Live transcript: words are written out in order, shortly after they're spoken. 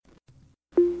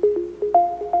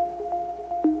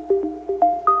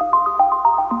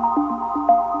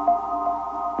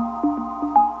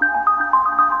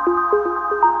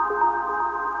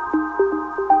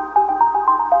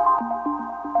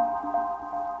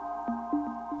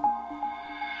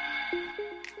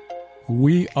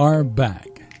We are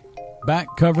back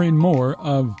covering more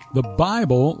of the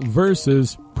Bible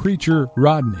versus Preacher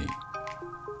Rodney.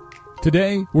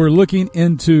 Today, we're looking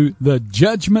into the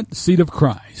judgment seat of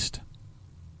Christ.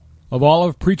 Of all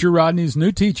of Preacher Rodney's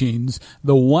new teachings,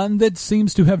 the one that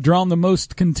seems to have drawn the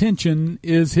most contention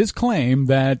is his claim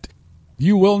that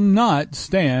you will not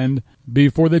stand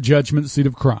before the judgment seat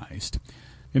of Christ.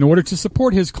 In order to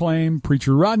support his claim,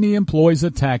 Preacher Rodney employs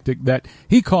a tactic that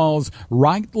he calls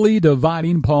rightly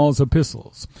dividing Paul's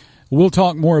epistles. We'll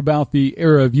talk more about the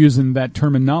error of using that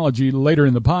terminology later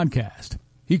in the podcast.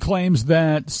 He claims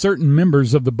that certain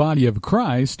members of the body of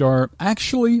Christ are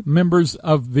actually members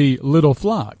of the little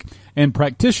flock and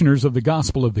practitioners of the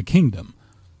gospel of the kingdom.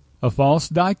 A false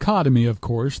dichotomy, of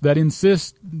course, that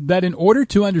insists that in order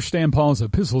to understand Paul's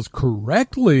epistles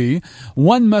correctly,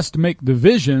 one must make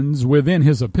divisions within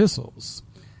his epistles,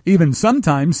 even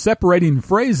sometimes separating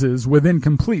phrases within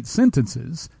complete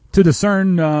sentences to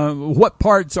discern what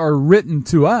parts are written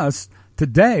to us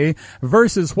today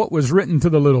versus what was written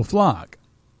to the little flock.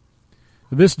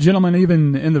 This gentleman,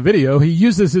 even in the video, he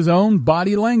uses his own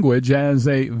body language as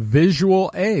a visual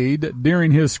aid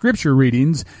during his scripture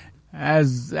readings,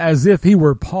 as if he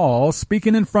were Paul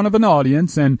speaking in front of an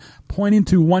audience and pointing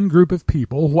to one group of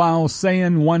people while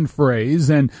saying one phrase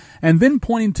and then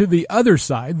pointing to the other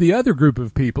side, the other group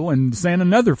of people, and saying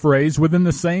another phrase within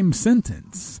the same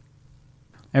sentence.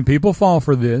 And people fall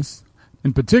for this,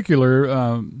 in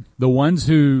particular, the ones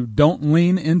who don't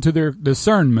lean into their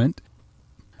discernment.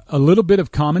 A little bit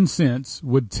of common sense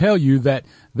would tell you that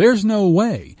there's no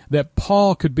way that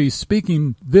Paul could be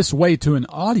speaking this way to an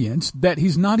audience that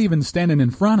he's not even standing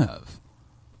in front of.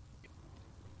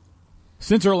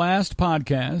 Since our last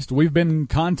podcast, we've been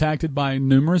contacted by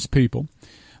numerous people,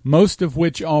 most of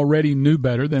which already knew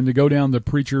better than to go down the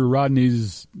Preacher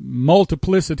Rodney's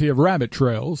multiplicity of rabbit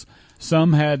trails.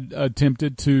 Some had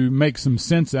attempted to make some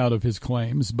sense out of his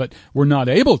claims, but were not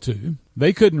able to.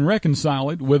 They couldn't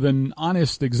reconcile it with an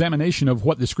honest examination of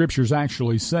what the Scriptures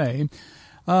actually say.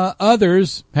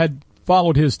 Others had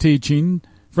followed his teaching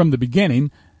from the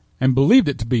beginning and believed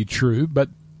it to be true, but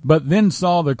then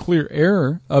saw the clear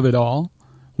error of it all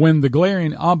when the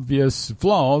glaring obvious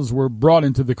flaws were brought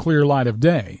into the clear light of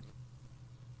day.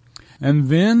 And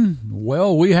then,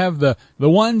 well, we have the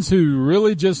ones who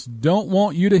really just don't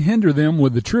want you to hinder them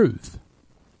with the truth,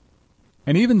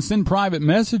 and even send private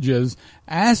messages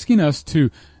asking us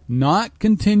to not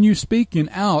continue speaking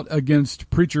out against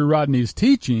Preacher Rodney's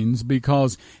teachings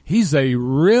because he's a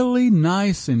really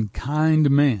nice and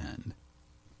kind man,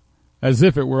 as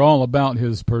if it were all about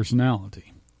his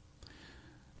personality.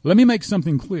 Let me make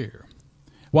something clear.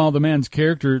 While the man's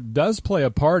character does play a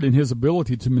part in his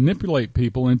ability to manipulate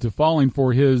people into falling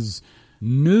for his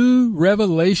new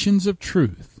revelations of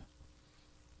truth,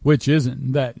 which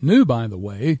isn't that new, by the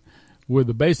way, with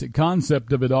the basic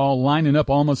concept of it all lining up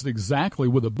almost exactly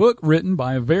with a book written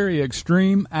by a very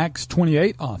extreme Acts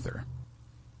 28 author.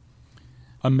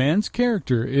 A man's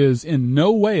character is in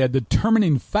no way a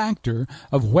determining factor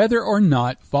of whether or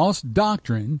not false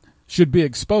doctrine should be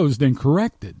exposed and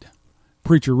corrected.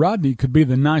 Preacher Rodney could be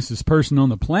the nicest person on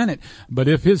the planet, but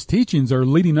if his teachings are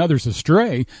leading others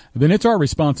astray, then it's our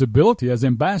responsibility as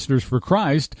ambassadors for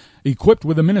Christ, equipped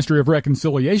with a ministry of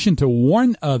reconciliation, to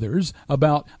warn others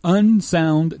about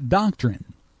unsound doctrine.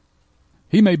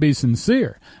 He may be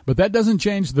sincere, but that doesn't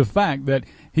change the fact that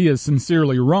he is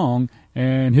sincerely wrong,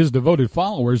 and his devoted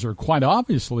followers are quite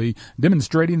obviously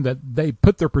demonstrating that they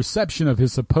put their perception of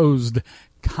his supposed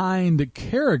kind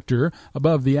character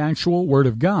above the actual Word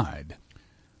of God.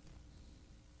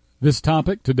 This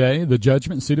topic today, the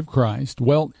judgment seat of Christ,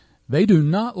 well, they do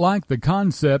not like the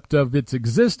concept of its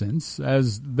existence,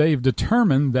 as they've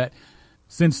determined that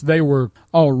since they were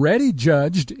already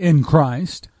judged in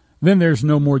Christ, then there's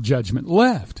no more judgment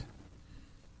left.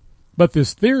 But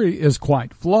this theory is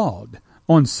quite flawed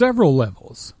on several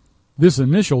levels. This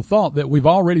initial thought that we've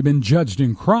already been judged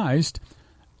in Christ,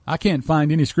 I can't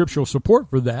find any scriptural support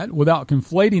for that without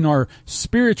conflating our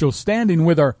spiritual standing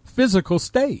with our physical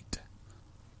state,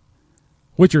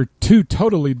 which are two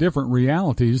totally different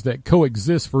realities that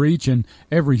coexist for each and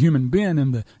every human being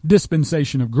in the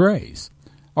dispensation of grace.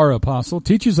 Our apostle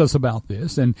teaches us about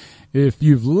this, and if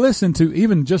you've listened to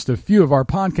even just a few of our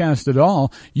podcasts at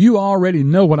all, you already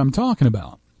know what I'm talking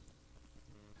about.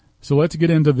 So let's get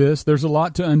into this. There's a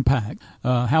lot to unpack.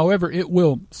 However, it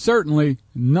will certainly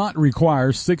not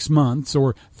require 6 months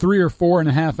or 3 or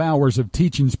 4.5 hours of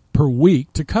teachings per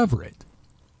week to cover it.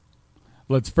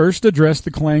 Let's first address the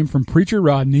claim from Preacher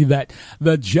Rodney that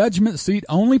the judgment seat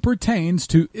only pertains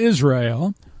to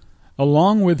Israel,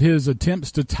 along with his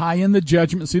attempts to tie in the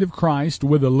judgment seat of Christ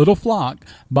with a little flock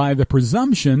by the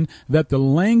presumption that the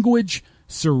language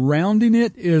surrounding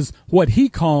it is what he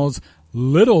calls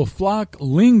little flock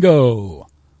lingo.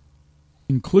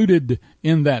 Included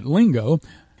in that lingo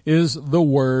is the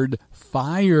word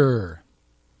fire.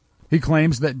 He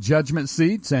claims that judgment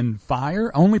seats and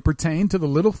fire only pertain to the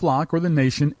little flock or the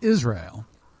nation Israel.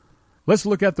 Let's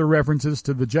look at the references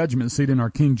to the judgment seat in our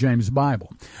King James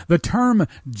Bible. The term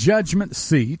judgment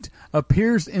seat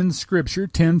appears in Scripture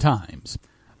 10 times.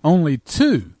 Only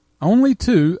two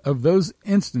of those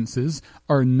instances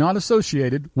are not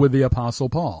associated with the Apostle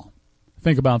Paul.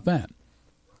 Think about that.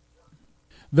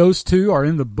 Those two are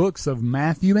in the books of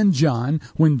Matthew and John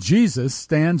when Jesus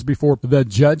stands before the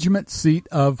judgment seat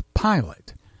of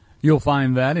Pilate. You'll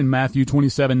find that in Matthew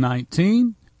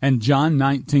 27:19 and John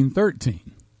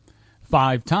 19:13.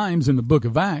 5 times in the book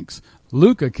of Acts,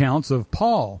 Luke accounts of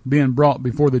Paul being brought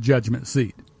before the judgment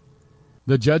seat.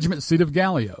 The judgment seat of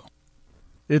Gallio.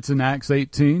 It's in Acts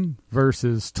 18,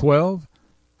 verses 12,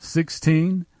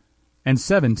 16, and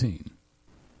 17.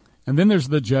 And then there's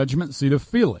the judgment seat of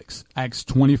Felix, Acts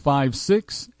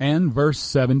 25:6 and verse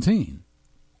 17.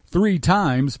 3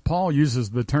 times Paul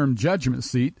uses the term judgment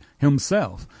seat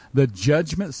himself. The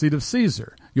judgment seat of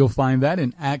Caesar. You'll find that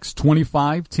in Acts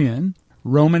 25:10,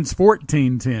 Romans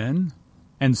 14:10,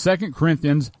 and 2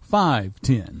 Corinthians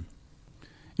 5:10.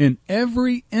 In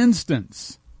every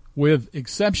instance, with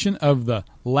exception of the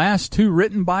last 2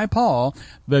 written by Paul,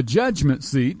 the judgment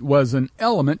seat was an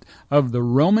element of the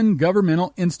Roman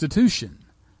governmental institution.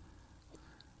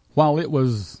 While it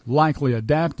was likely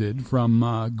adapted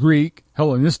from Greek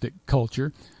Hellenistic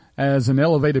culture as an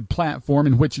elevated platform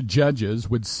in which judges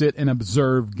would sit and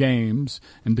observe games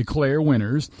and declare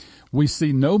winners, we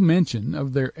see no mention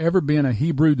of there ever being a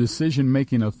Hebrew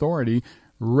decision-making authority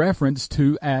referenced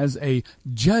to as a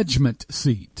judgment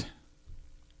seat.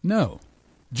 No.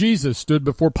 Jesus stood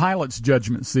before Pilate's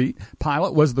judgment seat.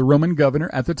 Pilate was the Roman governor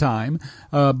at the time,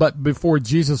 but before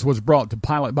Jesus was brought to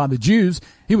Pilate by the Jews,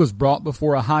 he was brought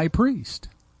before a high priest.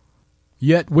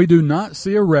 Yet we do not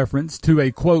see a reference to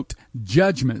a, quote,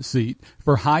 judgment seat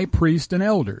for high priest and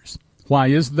elders. Why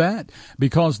is that?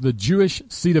 Because the Jewish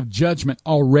seat of judgment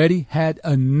already had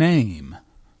a name.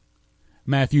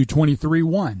 Matthew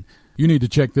 23:1. You need to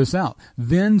check this out.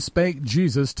 Then spake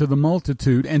Jesus to the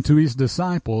multitude and to his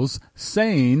disciples,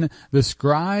 saying, the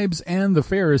scribes and the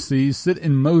Pharisees sit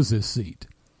in Moses' seat.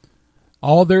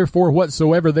 All therefore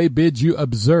whatsoever they bid you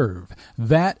observe,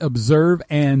 that observe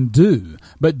and do.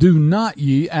 But do not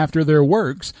ye after their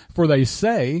works, for they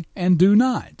say and do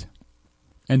not.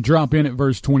 And drop in at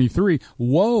verse 23,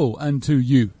 woe unto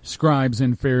you, scribes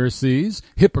and Pharisees,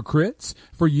 hypocrites,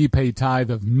 for ye pay tithe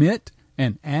of mint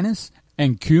and anise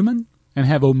and cumin, and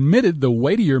have omitted the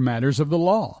weightier matters of the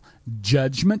law,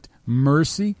 judgment,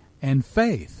 mercy, and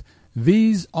faith.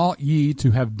 These ought ye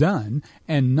to have done,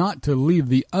 and not to leave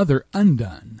the other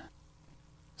undone.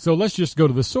 So let's just go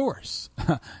to the source.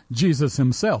 Jesus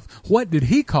himself. What did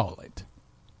he call it?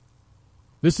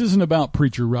 This isn't about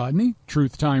Preacher Rodney,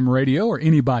 Truth Time Radio, or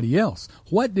anybody else.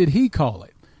 What did he call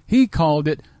it? He called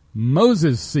it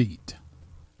Moses' seat.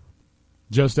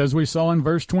 Just as we saw in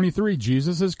verse 23,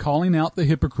 Jesus is calling out the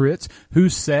hypocrites who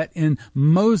sat in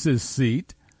Moses'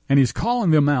 seat, and he's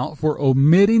calling them out for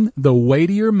omitting the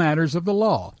weightier matters of the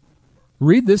law.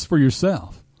 Read this for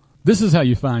yourself. This is how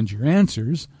you find your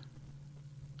answers.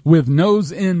 With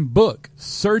nose in book,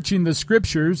 searching the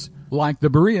Scriptures like the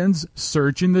Bereans,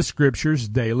 searching the Scriptures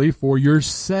daily for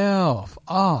yourself.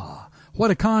 Ah,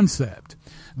 what a concept.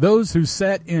 Those who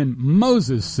sat in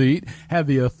Moses' seat have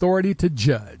the authority to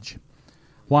judge.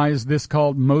 Why is this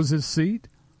called Moses' seat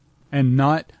and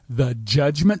not the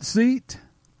judgment seat?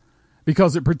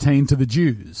 Because it pertained to the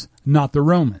Jews, not the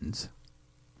Romans.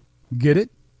 Get it?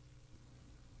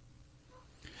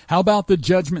 How about the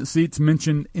judgment seats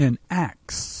mentioned in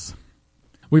Acts?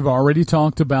 We've already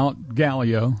talked about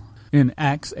Gallio in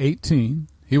Acts 18.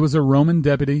 He was a Roman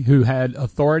deputy who had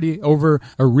authority over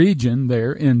a region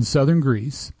there in southern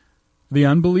Greece. The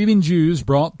unbelieving Jews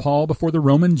brought Paul before the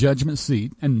Roman judgment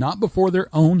seat, and not before their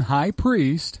own high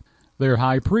priest. Their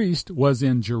high priest was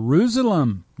in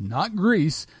Jerusalem, not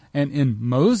Greece, and in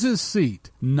Moses'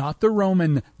 seat, not the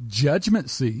Roman judgment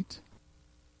seat.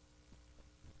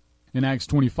 In Acts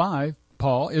 25,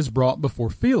 Paul is brought before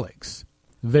Felix,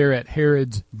 there at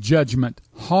Herod's judgment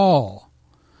hall.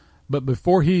 But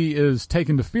before he is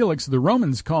taken to Felix, the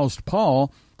Romans caused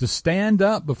Paul to stand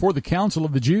up before the council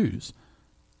of the Jews.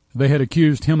 They had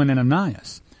accused him and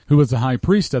Ananias, who was the high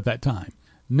priest at that time.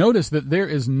 Notice that there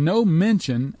is no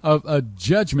mention of a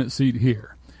judgment seat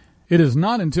here. It is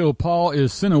not until Paul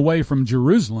is sent away from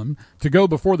Jerusalem to go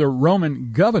before the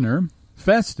Roman governor,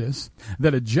 Festus,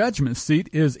 that a judgment seat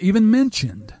is even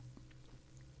mentioned.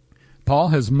 Paul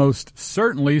has most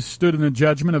certainly stood in the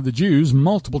judgment of the Jews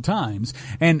multiple times,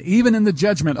 and even in the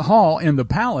judgment hall in the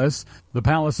palace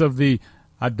of the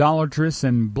idolatrous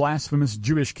and blasphemous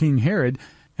Jewish King Herod,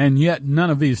 and yet none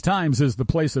of these times is the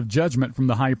place of judgment from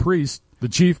the high priest, the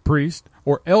chief priest,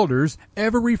 or elders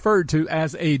ever referred to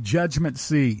as a judgment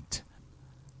seat.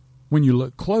 When you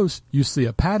look close, you see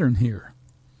a pattern here.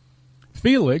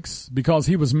 Felix, because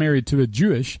he was married to a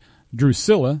Jewish,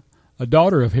 Drusilla, a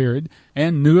daughter of Herod,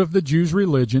 and knew of the Jews'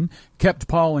 religion, kept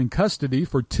Paul in custody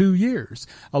for 2 years,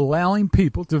 allowing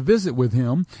people to visit with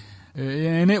him,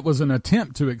 and it was an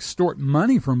attempt to extort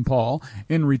money from Paul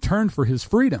in return for his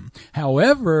freedom.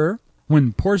 However,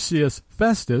 when Porcius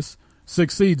Festus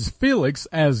succeeds Felix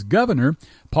as governor,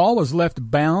 Paul was left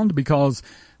bound because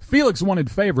Felix wanted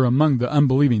favor among the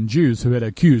unbelieving Jews who had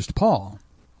accused Paul.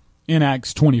 In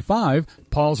Acts 25,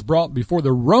 Paul's brought before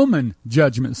the Roman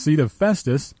judgment seat of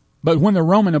Festus, but when the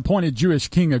Roman-appointed Jewish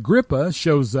king Agrippa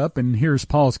shows up and hears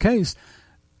Paul's case,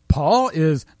 Paul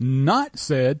is not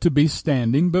said to be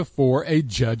standing before a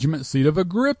judgment seat of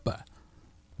Agrippa.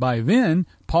 By then,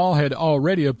 Paul had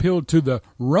already appealed to the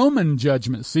Roman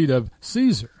judgment seat of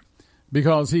Caesar,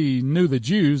 because he knew the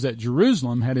Jews at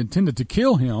Jerusalem had intended to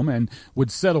kill him and would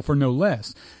settle for no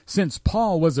less. Since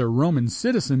Paul was a Roman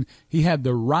citizen, he had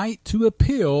the right to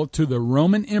appeal to the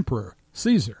Roman emperor,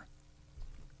 Caesar.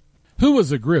 Who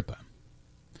was Agrippa?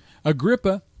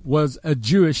 Agrippa was a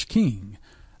Jewish king,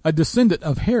 a descendant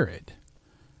of Herod.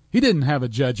 He didn't have a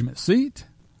judgment seat,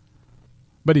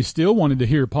 but he still wanted to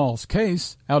hear Paul's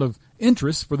case out of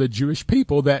interest for the Jewish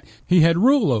people that he had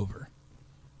rule over.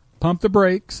 Pump the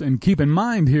brakes and keep in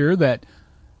mind here that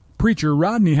Preacher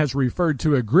Rodney has referred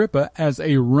to Agrippa as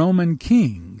a Roman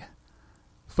king.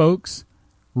 Folks,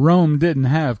 Rome didn't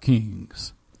have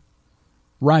kings.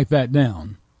 Write that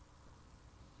down.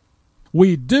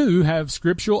 We do have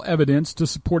scriptural evidence to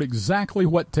support exactly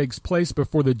what takes place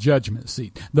before the judgment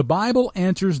seat. The Bible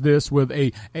answers this with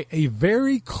a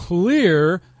very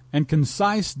clear and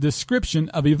concise description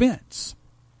of events.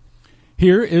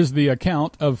 Here is the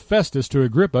account of Festus to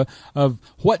Agrippa of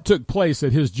what took place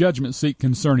at his judgment seat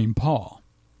concerning Paul.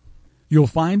 You'll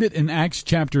find it in Acts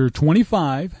chapter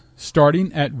 25,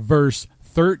 starting at verse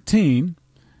 13.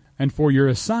 And for your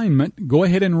assignment, go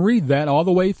ahead and read that all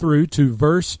the way through to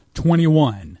verse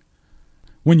 21.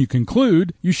 When you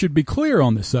conclude, you should be clear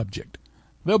on the subject.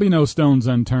 There'll be no stones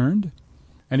unturned.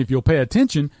 And if you'll pay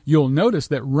attention, you'll notice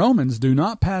that Romans do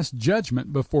not pass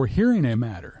judgment before hearing a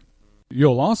matter.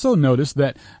 You'll also notice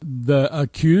that the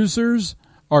accusers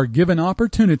are given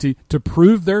opportunity to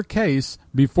prove their case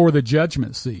before the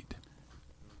judgment seat.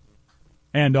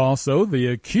 And also, the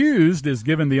accused is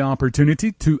given the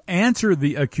opportunity to answer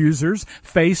the accusers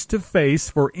face to face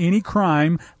for any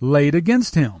crime laid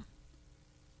against him.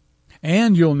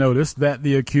 And you'll notice that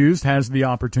the accused has the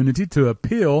opportunity to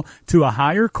appeal to a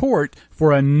higher court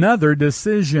for another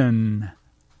decision.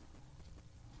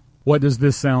 What does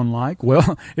this sound like?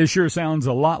 Well, it sure sounds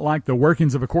a lot like the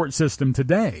workings of a court system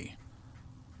today.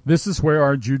 This is where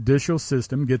our judicial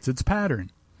system gets its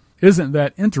pattern. Isn't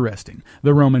that interesting?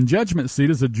 The Roman judgment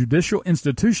seat is a judicial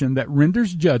institution that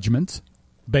renders judgments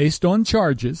based on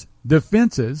charges,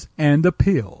 defenses, and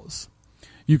appeals.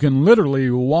 You can literally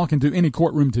walk into any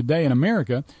courtroom today in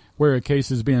America where a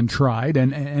case is being tried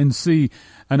and see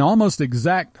an almost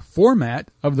exact format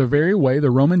of the very way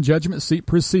the Roman judgment seat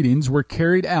proceedings were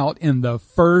carried out in the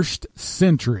 1st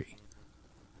century.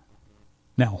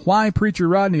 Now, why Preacher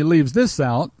Rodney leaves this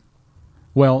out,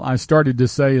 well, I started to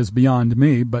say is beyond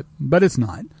me, but it's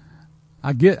not.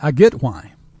 I get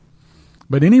why.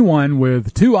 But anyone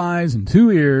with 2 eyes and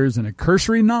 2 ears and a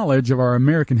cursory knowledge of our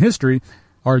American history,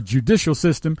 our judicial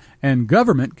system, and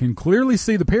government can clearly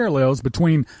see the parallels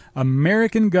between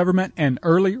American government and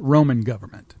early Roman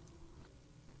government.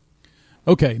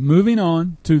 Okay, moving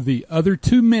on to the other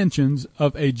 2 mentions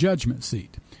of a judgment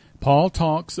seat. Paul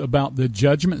talks about the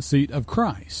judgment seat of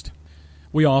Christ.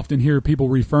 We often hear people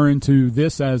referring to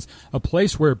this as a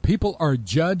place where people are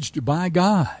judged by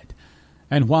God.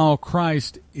 And while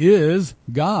Christ is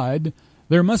God,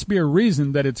 there must be a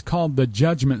reason that it's called the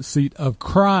judgment seat of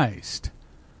Christ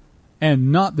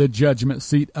and not the judgment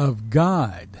seat of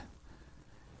God.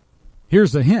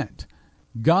 Here's a hint.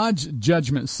 God's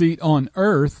judgment seat on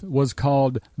earth was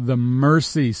called the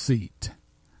mercy seat.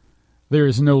 There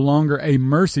is no longer a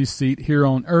mercy seat here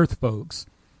on earth, folks.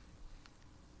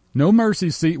 No mercy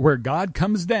seat where God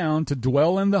comes down to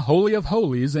dwell in the Holy of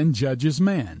Holies and judges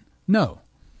man. No.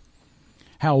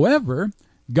 However,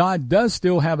 God does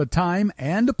still have a time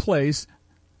and a place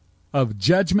of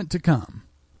judgment to come.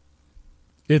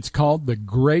 It's called the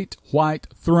Great White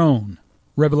Throne,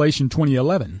 Revelation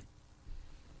 20:11.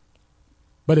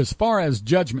 But as far as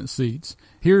judgment seats,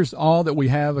 here's all that we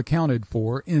have accounted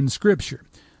for in Scripture.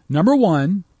 Number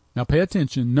one, now pay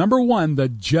attention, number one, the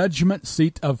judgment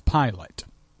seat of Pilate.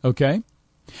 Okay?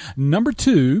 Number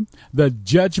two, the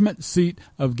judgment seat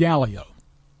of Gallio.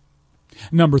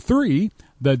 Number three,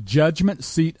 the judgment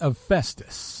seat of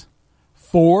Festus.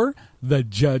 4, the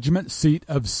judgment seat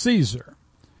of Caesar.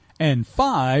 And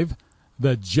 5,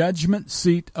 the judgment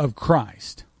seat of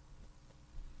Christ.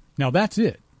 Now that's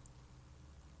it.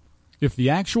 If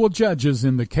the actual judges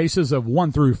in the cases of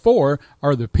 1 through 4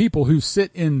 are the people who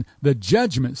sit in the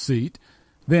judgment seat,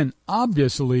 then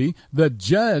obviously the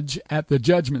judge at the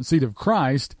judgment seat of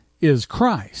Christ is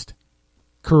Christ.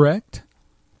 Correct?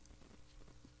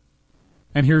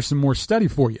 And here's some more study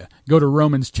for you. Go to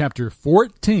Romans chapter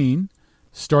 14,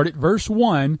 start at verse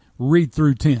 1, read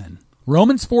through 10.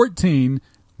 Romans 14,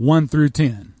 1 through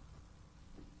 10.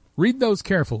 Read those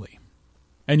carefully.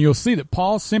 And you'll see that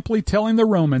Paul's simply telling the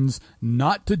Romans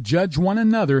not to judge one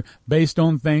another based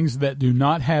on things that do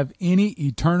not have any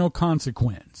eternal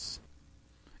consequence.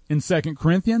 In 2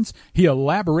 Corinthians, he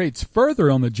elaborates further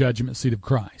on the judgment seat of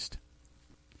Christ.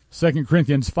 2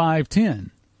 Corinthians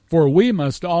 5:10, for we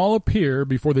must all appear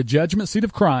before the judgment seat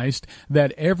of Christ,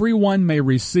 that every one may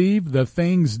receive the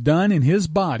things done in his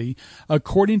body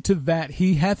according to that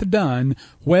he hath done,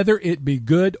 whether it be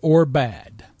good or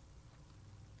bad.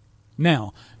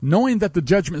 Now, knowing that the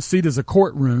judgment seat is a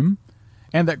courtroom,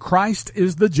 and that Christ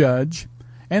is the judge,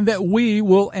 and that we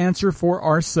will answer for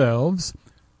ourselves,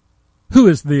 who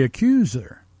is the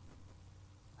accuser?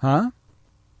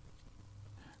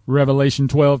 Revelation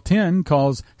 12:10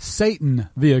 calls Satan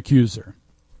the accuser.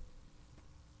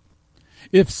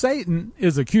 If Satan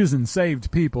is accusing saved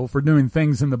people for doing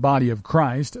things in the body of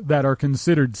Christ that are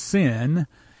considered sin,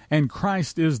 and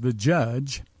Christ is the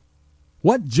judge,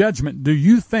 what judgment do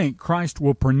you think Christ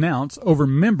will pronounce over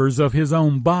members of his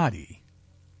own body?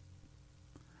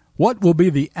 What will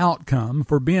be the outcome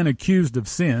for being accused of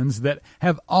sins that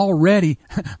have already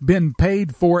been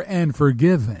paid for and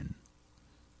forgiven?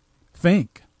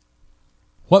 Think.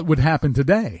 What would happen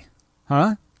today?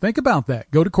 Think about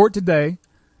that. Go to court today.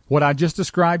 What I just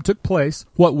described took place.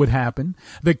 What would happen?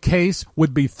 The case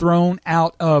would be thrown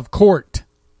out of court.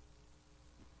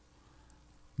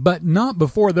 But not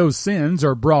before those sins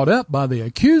are brought up by the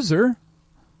accuser.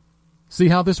 See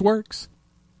how this works?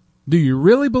 Do you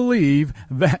really believe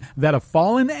that a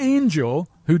fallen angel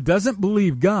who doesn't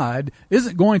believe God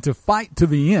isn't going to fight to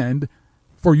the end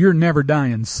for your never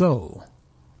dying soul?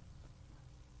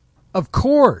 Of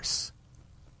course.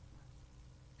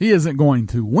 He isn't going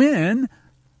to win,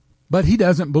 but he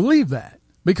doesn't believe that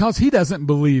because he doesn't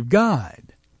believe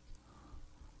God.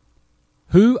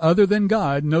 Who other than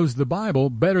God knows the Bible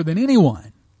better than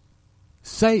anyone?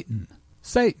 Satan,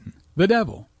 the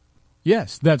devil.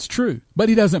 Yes, that's true, but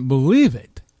he doesn't believe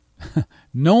it.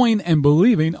 Knowing and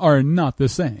believing are not the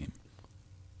same.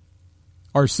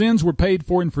 Our sins were paid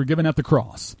for and forgiven at the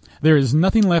cross. There is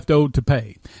nothing left owed to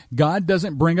pay. God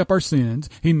doesn't bring up our sins.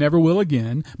 He never will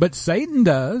again, but Satan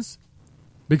does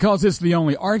because it's the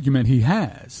only argument he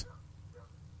has.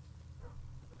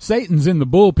 Satan's in the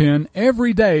bullpen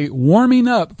every day warming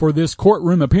up for this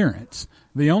courtroom appearance.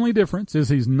 The only difference is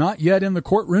he's not yet in the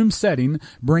courtroom setting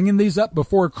bringing these up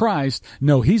before Christ.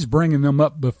 No, he's bringing them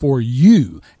up before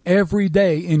you every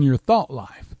day in your thought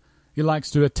life. He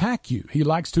likes to attack you. He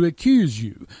likes to accuse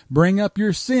you. Bring up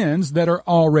your sins that are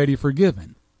already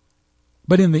forgiven.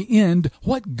 But in the end,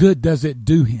 what good does it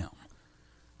do him?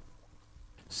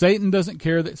 Satan doesn't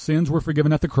care that sins were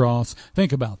forgiven at the cross.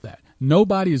 Think about that.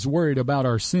 Nobody is worried about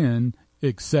our sin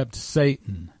except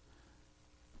Satan.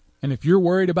 And if you're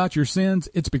worried about your sins,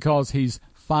 it's because he's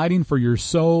fighting for your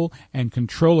soul and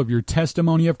control of your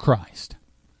testimony of Christ.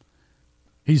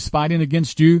 He's fighting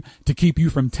against you to keep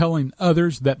you from telling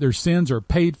others that their sins are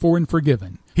paid for and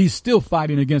forgiven. He's still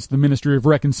fighting against the ministry of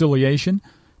reconciliation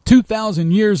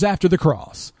 2,000 years after the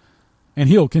cross. And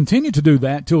he'll continue to do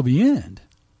that till the end.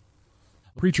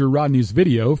 Preacher Rodney's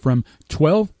video from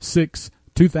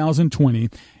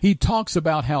 12/6/2020, he talks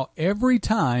about how every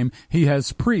time he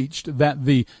has preached that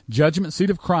the judgment seat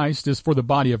of Christ is for the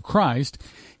body of Christ,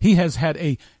 he has had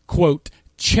a, quote,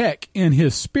 check in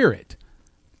his spirit,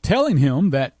 telling him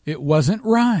that it wasn't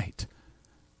right.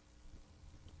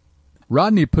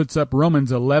 Rodney puts up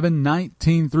Romans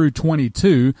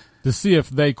 11:19-22 to see if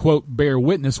they, quote, bear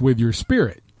witness with your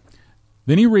spirit.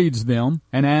 Then he reads them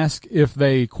and asks if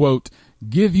they, quote,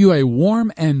 give you a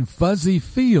warm and fuzzy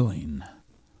feeling.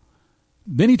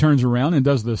 Then he turns around and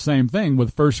does the same thing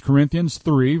with 1 Corinthians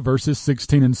 3, verses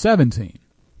 16 and 17.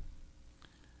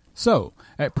 So,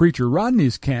 at Preacher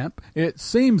Rodney's camp, it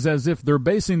seems as if they're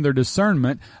basing their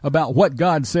discernment about what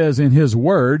God says in His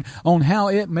Word on how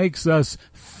it makes us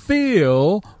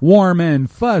feel warm and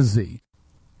fuzzy.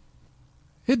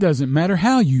 It doesn't matter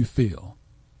how you feel.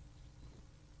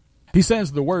 He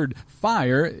says the word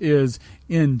fire is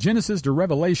in Genesis to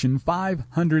Revelation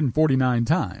 549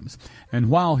 times. And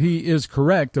while he is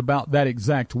correct about that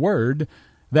exact word,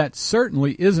 that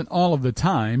certainly isn't all of the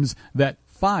times that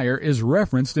fire is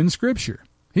referenced in Scripture.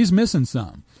 He's missing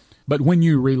some. But when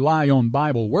you rely on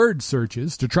Bible word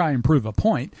searches to try and prove a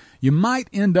point, you might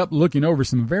end up looking over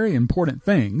some very important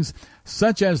things,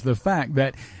 such as the fact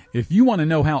that if you want to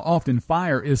know how often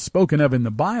fire is spoken of in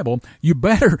the Bible, you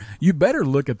better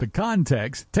look at the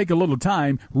context, take a little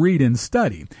time, read and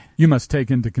study. You must take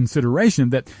into consideration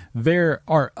that there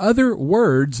are other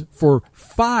words for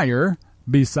fire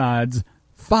besides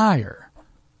fire,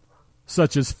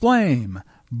 such as flame,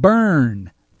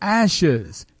 burn,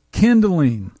 ashes,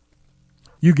 kindling.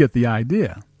 You get the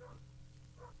idea.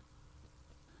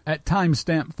 At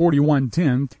timestamp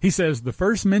 4110, he says the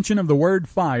first mention of the word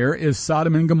fire is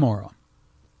Sodom and Gomorrah.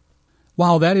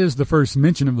 While that is the first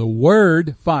mention of the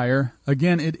word fire,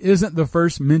 again, it isn't the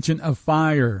first mention of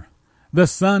fire. The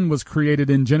sun was created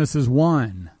in Genesis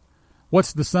 1.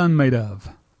 What's the sun made of?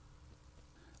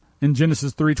 In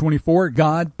Genesis 3:24,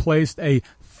 God placed a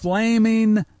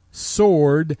flaming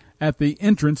sword at the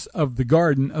entrance of the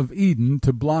Garden of Eden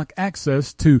to block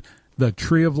access to the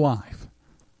tree of life.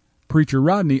 Preacher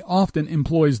Rodney often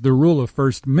employs the rule of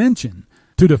first mention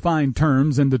to define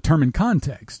terms and determine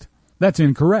context. That's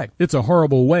incorrect. It's a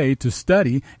horrible way to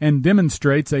study and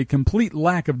demonstrates a complete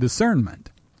lack of discernment.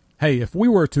 Hey, if we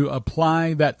were to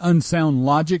apply that unsound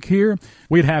logic here,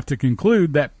 we'd have to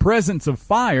conclude that presence of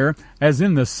fire, as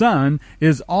in the sun,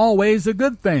 is always a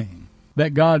good thing.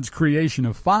 That God's creation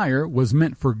of fire was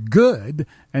meant for good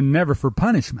and never for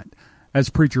punishment, as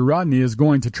Preacher Rodney is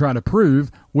going to try to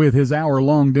prove with his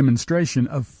hour-long demonstration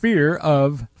of fear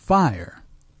of fire.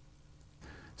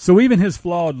 So even his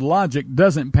flawed logic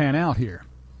doesn't pan out here.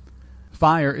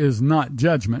 Fire is not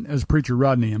judgment, as Preacher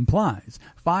Rodney implies.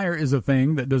 Fire is a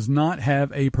thing that does not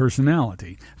have a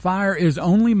personality. Fire is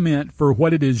only meant for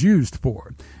what it is used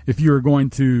for. If you are going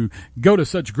to go to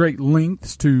such great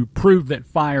lengths to prove that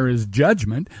fire is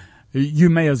judgment, you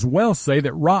may as well say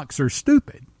that rocks are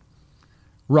stupid.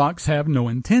 Rocks have no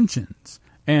intentions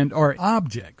and are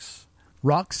objects.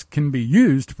 Rocks can be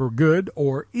used for good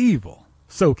or evil.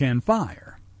 So can fire.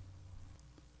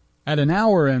 At an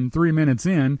hour and 3 minutes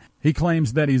in, he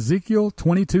claims that Ezekiel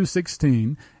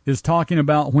 22:16 is talking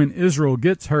about when Israel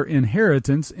gets her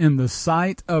inheritance in the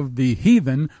sight of the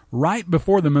heathen right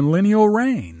before the millennial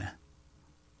reign.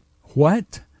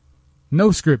 What?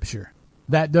 No scripture.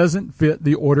 That doesn't fit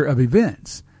the order of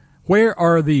events. Where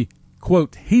are the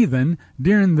quote, heathen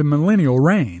during the millennial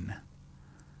reign?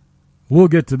 We'll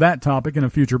get to that topic in a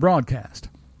future broadcast.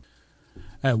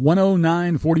 At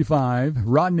 109:45,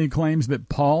 Rodney claims that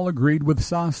Paul agreed with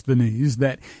Sosthenes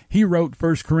that he wrote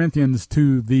 1 Corinthians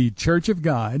to the Church of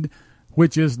God,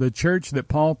 which is the church that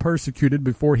Paul persecuted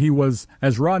before he was,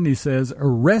 as Rodney says,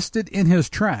 arrested in his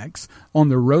tracks on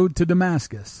the road to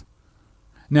Damascus.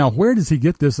 Now, where does he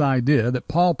get this idea that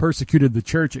Paul persecuted the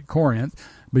church at Corinth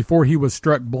before he was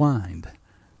struck blind,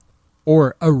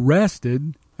 or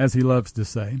arrested, as he loves to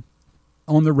say,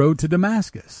 on the road to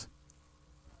Damascus?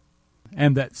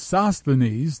 And that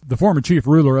Sosthenes, the former chief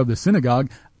ruler of the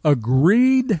synagogue,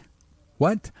 agreed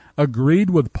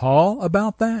with Paul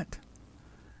about that?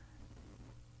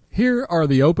 Here are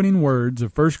the opening words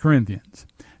of 1 Corinthians.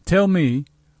 Tell me,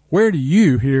 where do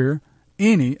you hear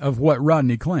any of what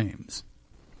Rodney claims?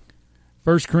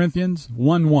 1 Corinthians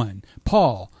 1:1,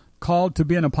 Paul, called to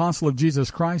be an apostle of Jesus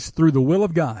Christ through the will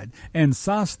of God, and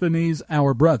Sosthenes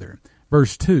our brother.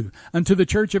 Verse 2, unto the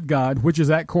church of God which is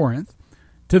at Corinth,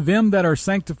 to them that are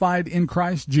sanctified in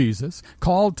Christ Jesus,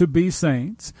 called to be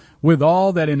saints, with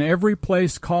all that in every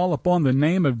place call upon the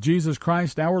name of Jesus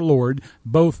Christ our Lord,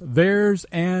 both theirs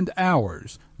and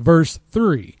ours. Verse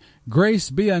 3, grace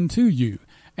be unto you,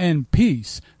 and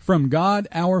peace from God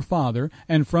our Father,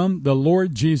 and from the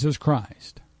Lord Jesus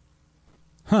Christ.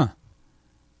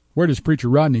 Where does Preacher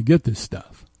Rodney get this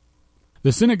stuff?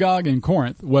 The synagogue in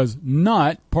Corinth was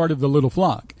not part of the little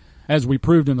flock. As we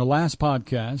proved in the last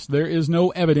podcast, there is no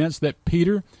evidence that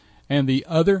Peter and the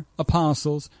other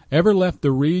apostles ever left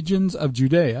the regions of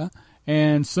Judea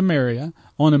and Samaria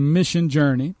on a mission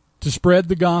journey to spread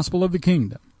the gospel of the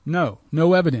kingdom. No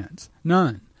evidence.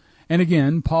 None. And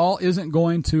again, Paul isn't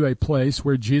going to a place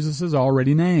where Jesus is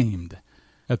already named.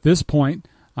 At this point,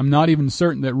 I'm not even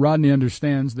certain that Rodney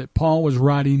understands that Paul was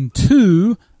writing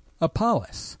to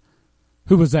Apollos,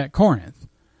 who was at Corinth,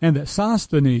 and that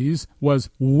Sosthenes was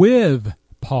with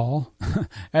Paul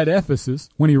at Ephesus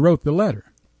when he wrote the letter.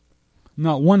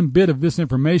 Not one bit of this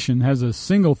information has a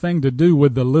single thing to do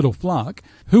with the little flock,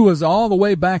 who was all the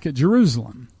way back at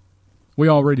Jerusalem. We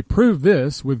already proved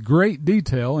this with great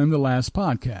detail in the last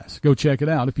podcast. Go check it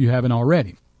out if you haven't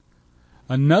already.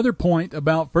 Another point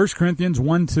about 1 Corinthians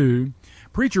 1:2,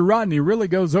 Preacher Rodney really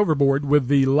goes overboard with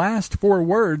the last 4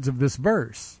 words of this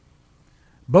verse.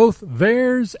 Both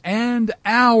theirs and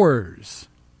ours,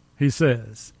 he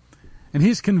says. And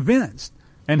he's convinced,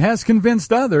 and has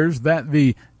convinced others, that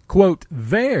the, quote,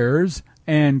 theirs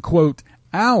and, quote,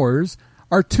 ours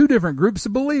are 2 different groups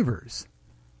of believers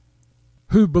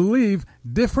who believe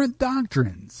different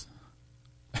doctrines.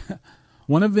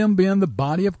 One of them being the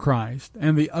body of Christ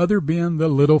and the other being the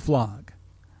little flock.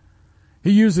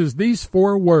 He uses these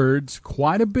 4 words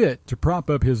quite a bit to prop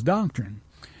up his doctrine.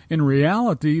 In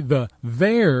reality, the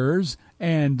theirs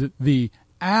and the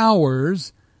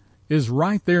ours is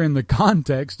right there in the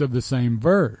context of the same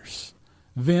verse.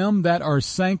 Them that are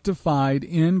sanctified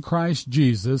in Christ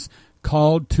Jesus,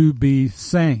 called to be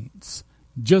saints.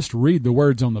 Just read the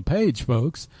words on the page,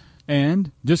 folks,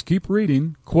 and just keep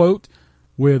reading. Quote,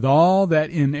 with all that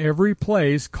in every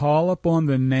place call upon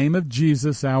the name of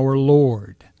Jesus our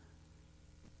Lord.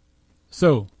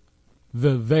 So,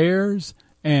 the theirs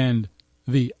and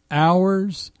the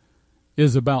ours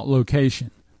is about location,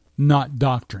 not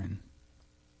doctrine.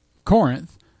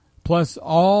 Corinth, plus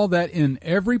all that in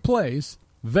every place,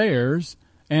 theirs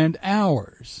and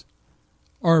ours,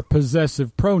 are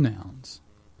possessive pronouns.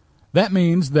 That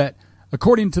means that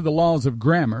according to the laws of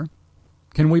grammar,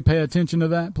 can we pay attention to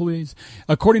that, please?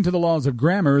 According to the laws of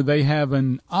grammar, they have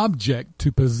an object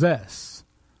to possess.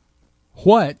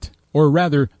 What, or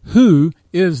rather, who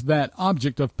is that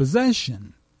object of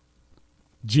possession?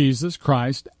 Jesus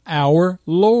Christ, our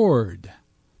Lord.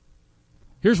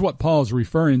 Here's what Paul's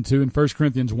referring to in 1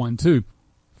 Corinthians 1:2.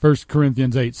 1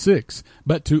 Corinthians 8:6.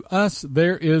 But to us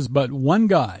there is but one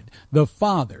God, the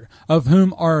Father, of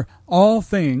whom are all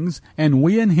things, and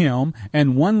we in him,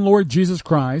 and one Lord Jesus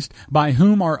Christ, by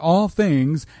whom are all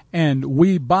things, and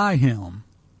we by him.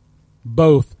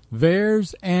 Both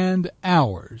theirs and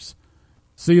ours.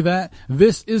 See that?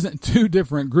 This isn't 2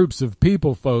 different groups of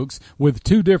people, folks, with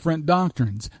 2 different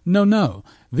doctrines. No.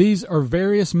 These are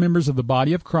various members of the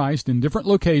body of Christ in different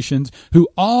locations who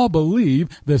all believe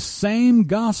the same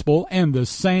gospel and the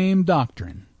same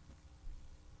doctrine.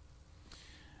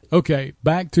 Okay,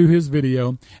 back to his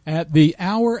video. At the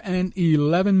hour and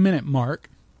 11-minute mark,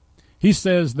 he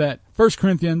says that 1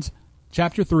 Corinthians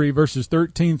chapter 3, verses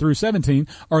 13 through 17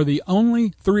 are the only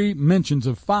 3 mentions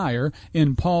of fire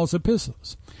in Paul's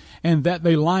epistles, and that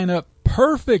they line up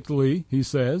perfectly, he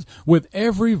says, with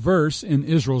every verse in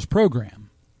Israel's program.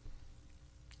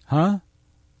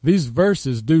 These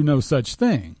verses do no such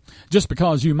thing. Just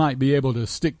because you might be able to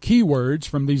stick keywords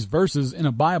from these verses in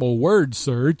a Bible word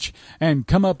search and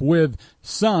come up with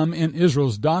some in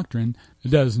Israel's doctrine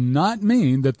does not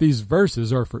mean that these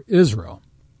verses are for Israel.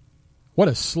 What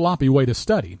a sloppy way to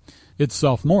study. It's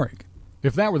sophomoric.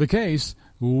 If that were the case,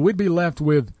 we'd be left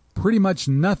with pretty much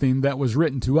nothing that was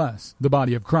written to us, the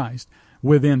body of Christ,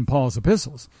 within Paul's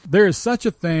epistles. There is such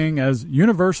a thing as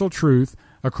universal truth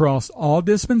across all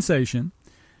dispensation,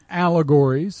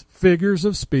 allegories, figures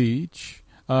of speech,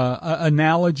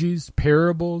 analogies,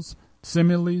 parables,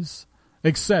 similes,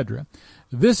 etc.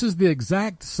 This is the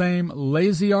exact same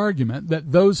lazy argument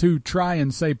that those who try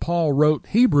and say Paul wrote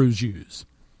Hebrews use.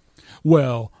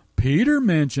 Well, Peter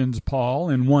mentions Paul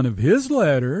in one of his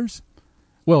letters.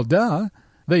 Well, duh.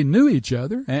 They knew each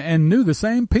other and knew the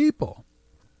same people.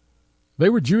 They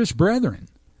were Jewish brethren.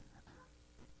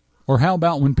 Or how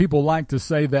about when people like to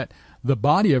say that the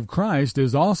body of Christ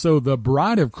is also the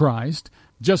bride of Christ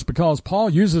just because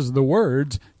Paul uses the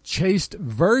words chaste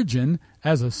virgin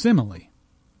as a simile?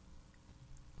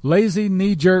 Lazy,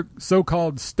 knee-jerk,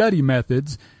 so-called study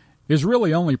methods is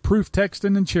really only proof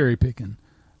texting and cherry-picking.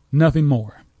 Nothing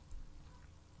more.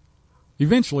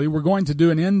 Eventually, we're going to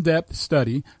do an in-depth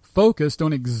study focused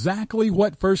on exactly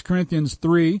what 1 Corinthians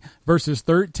 3, verses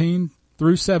 13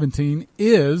 through 17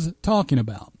 is talking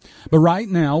about. But right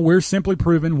now, we're simply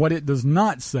proving what it does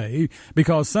not say,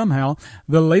 because somehow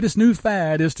the latest new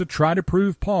fad is to try to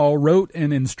prove Paul wrote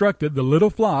and instructed the little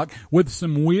flock with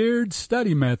some weird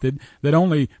study method that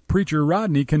only Preacher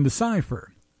Rodney can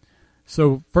decipher.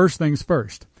 So, first things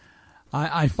first.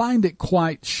 I find it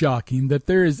quite shocking that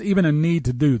there is even a need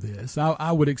to do this.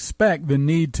 I would expect the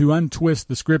need to untwist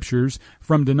the Scriptures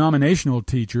from denominational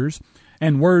teachers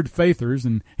and word faithers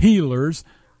and healers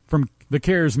from the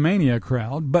charismania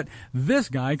crowd, but this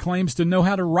guy claims to know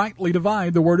how to rightly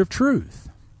divide the word of truth.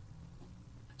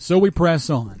 So we press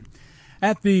on.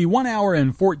 At the 1 hour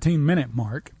and 14-minute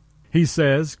mark, he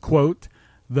says, quote,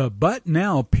 "The but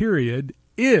now period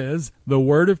is the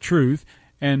word of truth,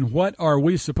 and what are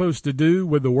we supposed to do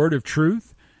with the word of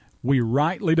truth? We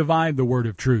rightly divide the word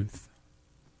of truth."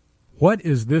 What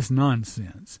is this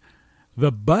nonsense?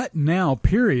 The but now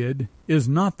period is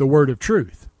not the word of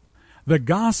truth. The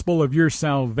gospel of your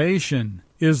salvation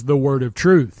is the word of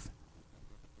truth.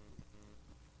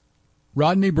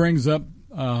 Rodney brings up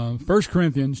 1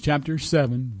 Corinthians chapter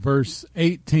 7, verse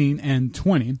 18 and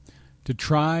 20 to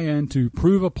try and to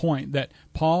prove a point that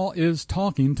Paul is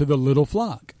talking to the little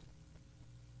flock.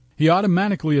 He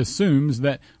automatically assumes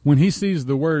that when he sees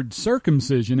the word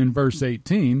circumcision in verse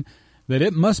 18, that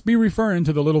it must be referring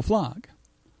to the little flock.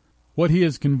 What he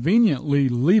is conveniently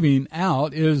leaving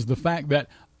out is the fact that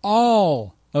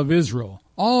all of Israel,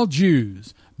 all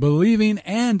Jews, believing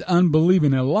and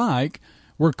unbelieving alike,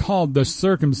 were called the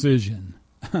circumcision,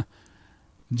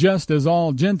 just as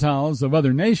all Gentiles of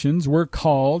other nations were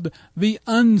called the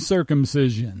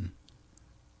uncircumcision.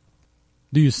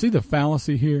 Do you see the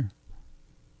fallacy here?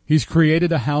 He's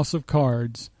created a house of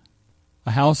cards,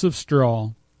 a house of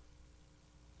straw.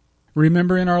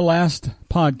 Remember in our last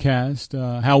podcast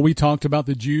how we talked about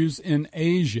the Jews in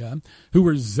Asia who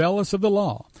were zealous of the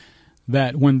law,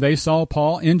 that when they saw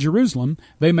Paul in Jerusalem,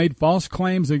 they made false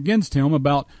claims against him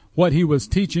about what he was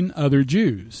teaching other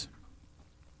Jews.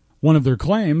 One of their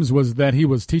claims was that he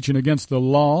was teaching against the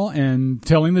law and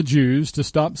telling the Jews to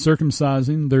stop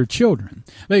circumcising their children.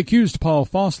 They accused Paul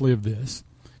falsely of this,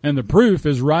 and the proof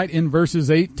is right in verses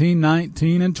 18,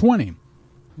 19, and 20.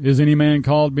 Is any man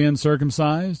called being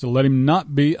circumcised? Let him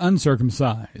not be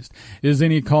uncircumcised. Is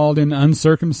any called in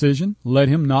uncircumcision? Let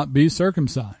him not be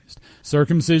circumcised.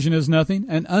 Circumcision is nothing,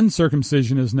 and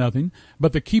uncircumcision is nothing,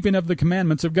 but the keeping of the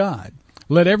commandments of God.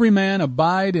 Let every man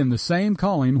abide in the same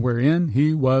calling wherein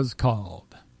he was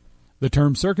called. The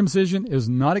term circumcision is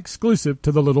not exclusive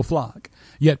to the little flock.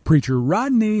 Yet Preacher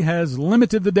Rodney has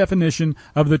limited the definition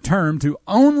of the term to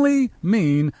only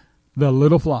mean the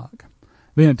little flock.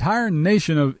 The entire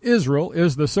nation of Israel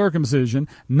is the circumcision,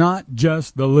 not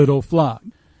just the little flock.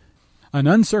 An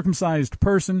uncircumcised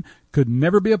person could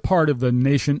never be a part of the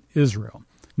nation Israel.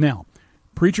 Now,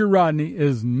 Preacher Rodney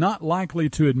is not likely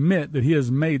to admit that he has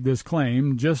made this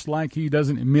claim, just like he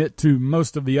doesn't admit to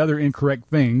most of the other incorrect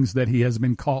things that he has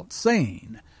been caught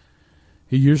saying.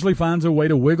 He usually finds a way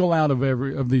to wiggle out of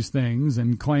every of these things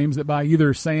and claims that by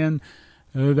either saying,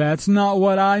 "That's not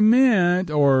what I meant,"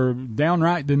 or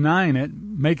downright denying it,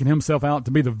 making himself out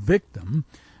to be the victim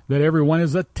that everyone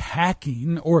is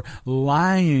attacking or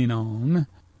lying on,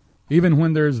 even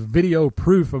when there's video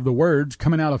proof of the words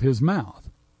coming out of his mouth.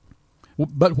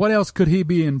 But what else could he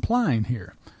be implying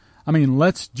here? I mean,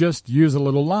 let's just use a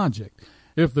little logic.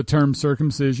 If the term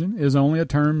circumcision is only a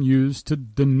term used to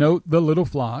denote the little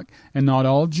flock and not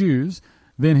all Jews,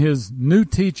 then his new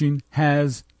teaching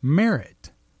has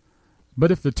merit.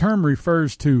 But if the term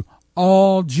refers to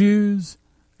all Jews,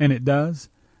 and it does,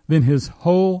 then his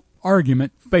whole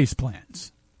argument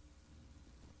faceplants.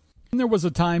 There was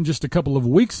a time just a couple of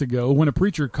weeks ago when a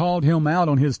preacher called him out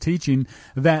on his teaching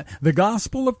that the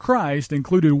gospel of Christ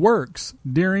included works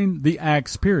during the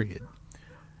Acts period.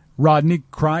 Rodney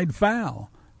cried foul,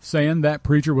 saying that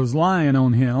preacher was lying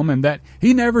on him and that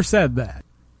he never said that.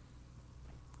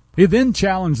 He then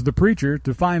challenged the preacher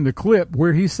to find the clip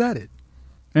where he said it,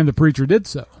 and the preacher did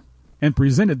so and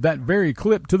presented that very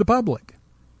clip to the public.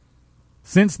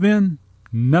 Since then,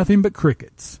 nothing but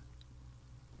crickets.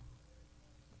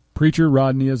 Preacher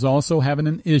Rodney is also having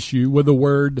an issue with the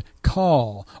word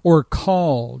call or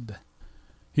called.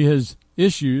 He has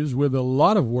issues with a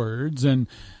lot of words, and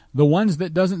the ones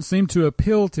that doesn't seem to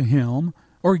appeal to him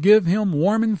or give him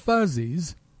warm and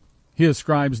fuzzies, he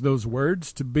ascribes those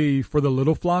words to be for the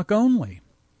little flock only.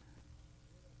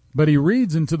 But he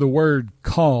reads into the word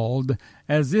called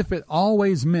as if it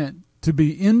always meant to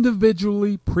be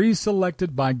individually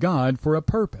pre-selected by God for a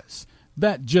purpose.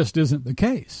 That just isn't the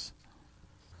case.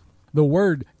 The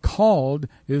word called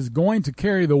is going to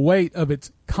carry the weight of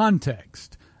its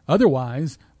context.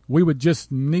 Otherwise, we would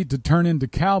just need to turn into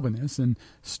Calvinists and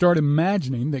start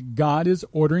imagining that God is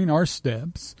ordering our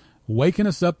steps, waking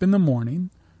us up in the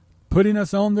morning, putting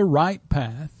us on the right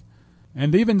path,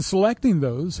 and even selecting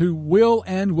those who will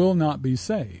and will not be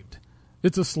saved.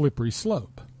 It's a slippery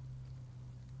slope.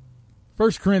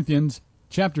 1 Corinthians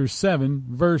chapter 7,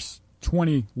 verse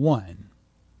 21.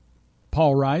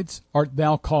 Paul writes, "Art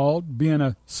thou called, being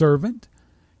a servant?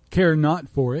 Care not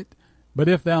for it, But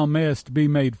if thou mayest be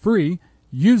made free,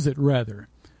 use it rather.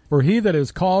 For he that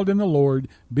is called in the Lord,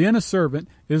 being a servant,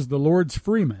 is the Lord's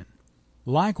freeman.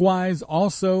 Likewise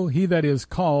also he that is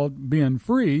called, being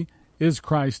free, is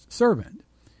Christ's servant.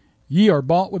 Ye are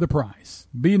bought with a price.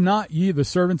 Be not ye the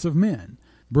servants of men.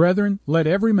 Brethren, let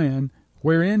every man,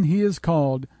 wherein he is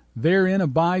called, therein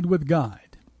abide with God.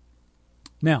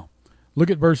 Now, look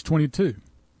at verse 22,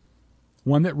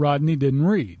 one that Rodney didn't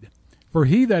read. For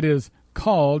he that is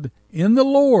called in the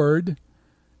Lord,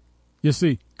 you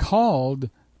see, called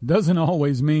doesn't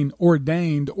always mean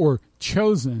ordained or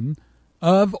chosen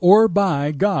of or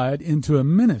by God into a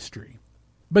ministry.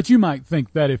 But you might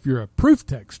think that if you're a proof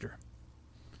texter.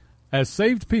 As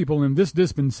saved people in this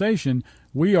dispensation,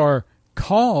 we are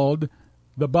called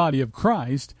the body of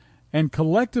Christ, and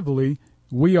collectively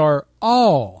we are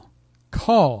all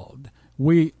called.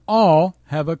 We all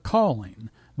have a calling.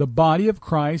 The body of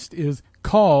Christ is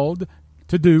called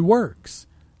to do works.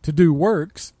 To do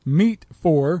works meet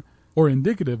for, or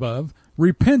indicative of,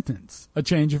 repentance, a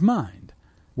change of mind.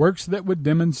 Works that would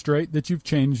demonstrate that you've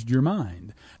changed your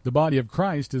mind. The body of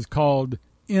Christ is called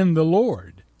in the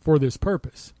Lord for this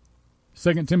purpose.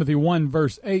 2 Timothy 1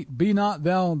 verse 8, Be not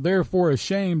thou therefore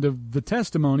ashamed of the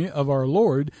testimony of our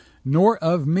Lord, nor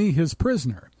of me his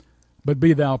prisoner, but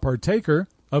be thou partaker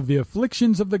of the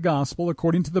afflictions of the gospel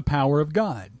according to the power of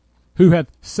God, who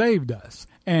hath saved us,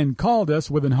 and called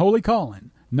us with an holy calling,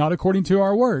 not according to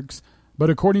our works, but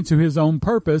according to his own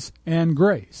purpose and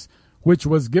grace, which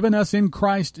was given us in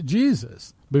Christ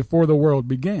Jesus before the world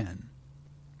began.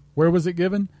 Where was it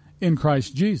given? In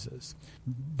Christ Jesus.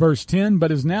 Verse 10,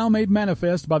 But is now made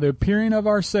manifest by the appearing of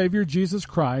our Savior Jesus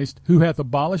Christ, who hath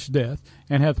abolished death,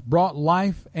 and hath brought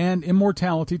life and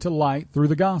immortality to light through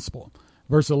the gospel.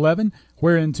 Verse 11,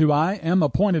 Whereunto I am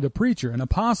appointed a preacher, an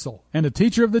apostle, and a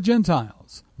teacher of the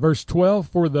Gentiles. Verse 12,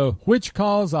 For the which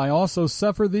cause I also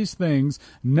suffer these things,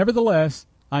 nevertheless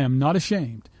I am not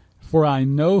ashamed. For I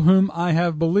know whom I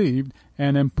have believed,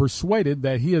 and am persuaded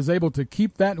that he is able to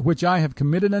keep that which I have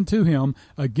committed unto him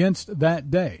against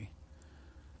that day.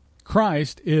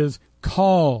 Christ is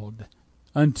called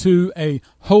unto a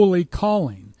holy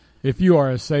calling. If you are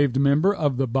a saved member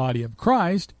of the body of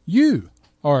Christ, you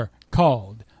are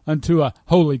called unto a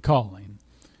holy calling.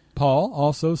 Paul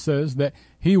also says that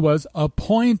he was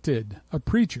appointed a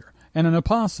preacher and an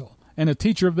apostle and a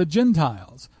teacher of the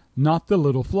Gentiles, not the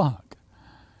little flock.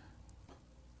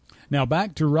 Now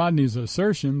back to Rodney's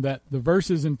assertion that the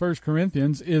verses in 1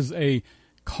 Corinthians is a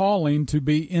calling to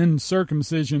be in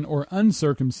circumcision or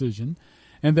uncircumcision,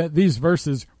 and that these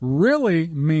verses really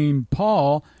mean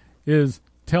Paul is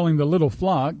telling the little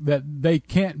flock that they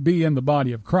can't be in the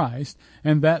body of Christ,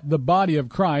 and that the body of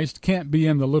Christ can't be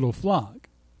in the little flock.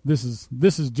 This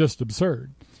is just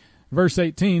absurd. Verse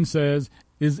 18 says,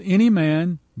 Is any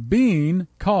man being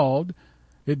called?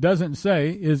 It doesn't say,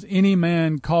 Is any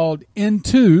man called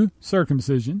into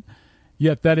circumcision?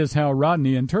 Yet that is how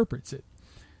Rodney interprets it.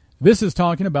 This is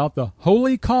talking about the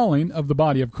holy calling of the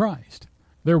body of Christ.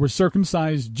 There were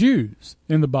circumcised Jews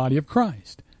in the body of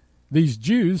Christ. These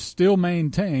Jews still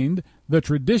maintained the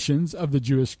traditions of the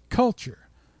Jewish culture.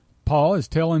 Paul is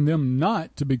telling them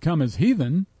not to become as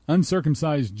heathen,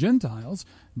 uncircumcised Gentiles,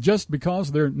 just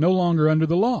because they're no longer under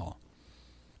the law.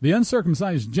 The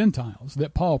uncircumcised Gentiles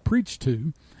that Paul preached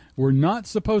to were not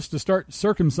supposed to start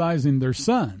circumcising their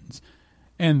sons,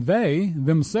 and they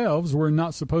themselves were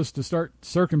not supposed to start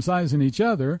circumcising each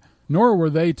other, nor were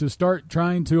they to start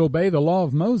trying to obey the law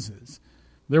of Moses.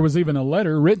 There was even a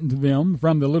letter written to them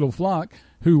from the little flock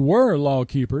who were law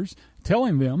keepers,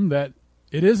 telling them that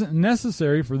it isn't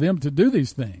necessary for them to do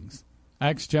these things.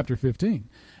 Acts chapter 15.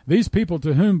 These people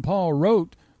to whom Paul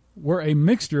wrote were a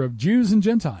mixture of Jews and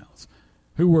Gentiles,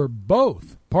 who were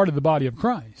both part of the body of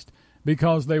Christ,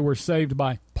 because they were saved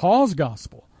by Paul's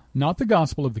gospel, not the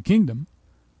gospel of the kingdom.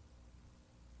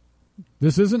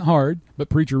 This isn't hard, but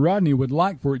Preacher Rodney would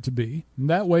like for it to be, and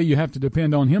that way you have to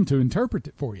depend on him to interpret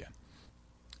it for you.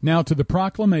 Now to the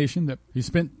proclamation that he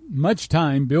spent much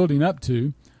time building up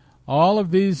to, all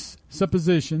of these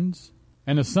suppositions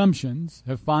and assumptions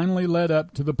have finally led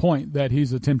up to the point that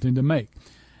he's attempting to make.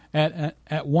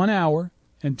 At 1 hour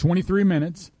and 23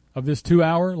 minutes of this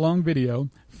 2-hour-long video,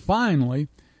 finally,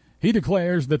 he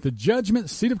declares that the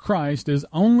judgment seat of Christ is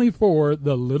only for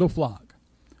the little flock.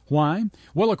 Why?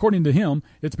 Well, according to him,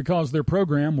 it's because their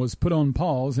program was put on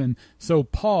pause, and so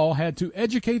Paul had to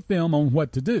educate them on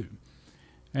what to do.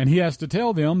 And he has to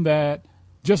tell them that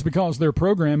just because their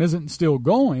program isn't still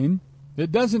going,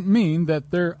 it doesn't mean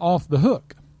that they're off the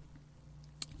hook.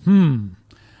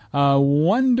 I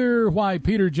wonder why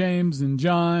Peter, James, and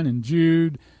John, and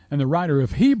Jude, and the writer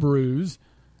of Hebrews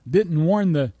didn't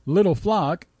warn the little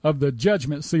flock of the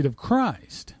judgment seat of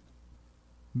Christ,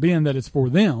 being that it's for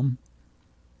them?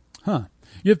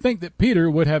 You'd think that Peter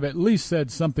would have at least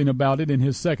said something about it in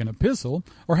his second epistle,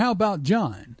 or how about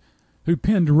John, who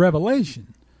penned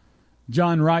Revelation?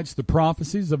 John writes the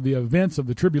prophecies of the events of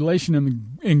the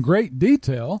tribulation in great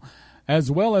detail,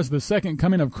 as well as the second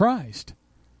coming of Christ,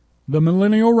 the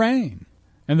millennial reign,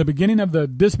 and the beginning of the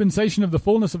dispensation of the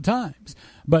fullness of times,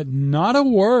 but not a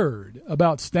word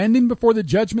about standing before the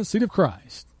judgment seat of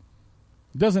Christ.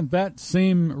 Doesn't that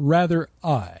seem rather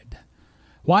odd?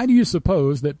 Why do you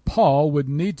suppose that Paul would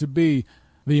need to be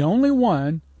the only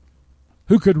one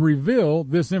who could reveal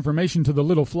this information to the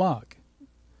little flock?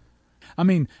 I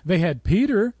mean, they had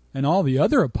Peter and all the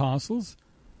other apostles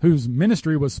whose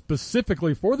ministry was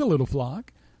specifically for the little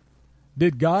flock.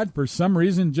 Did God, for some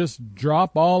reason, just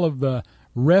drop all of the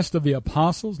rest of the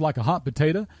apostles like a hot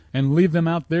potato and leave them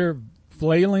out there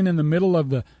flailing in the middle of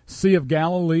the Sea of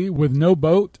Galilee with no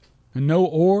boat and no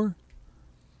oar?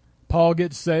 Paul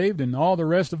gets saved, and all the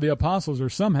rest of the apostles are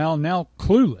somehow now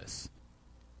clueless.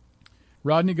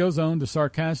 Rodney goes on to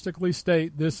sarcastically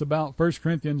state this about 1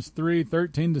 Corinthians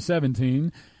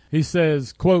 3:13-17. He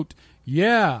says, quote,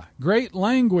 "Yeah, great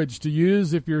language to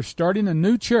use if you're starting a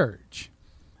new church,"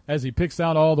 as he picks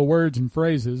out all the words and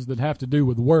phrases that have to do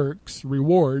with works,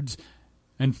 rewards,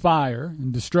 and fire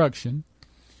and destruction.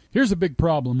 Here's a big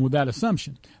problem with that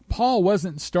assumption. Paul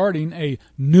wasn't starting a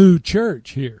new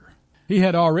church here. He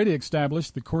had already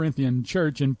established the Corinthian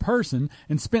church in person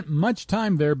and spent much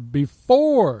time there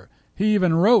before he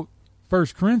even wrote 1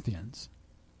 Corinthians.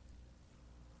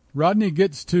 Rodney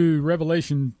gets to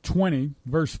Revelation 20,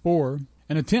 verse 4,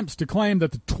 and attempts to claim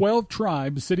that the 12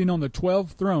 tribes sitting on the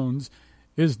 12 thrones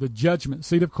is the judgment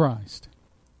seat of Christ.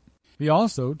 He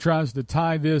also tries to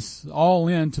tie this all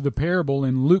in to the parable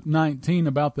in Luke 19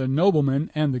 about the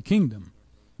nobleman and the kingdom.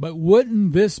 But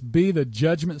wouldn't this be the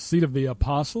judgment seat of the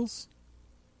apostles?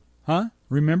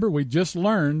 Remember, we just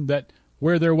learned that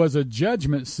where there was a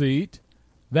judgment seat,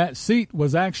 that seat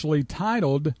was actually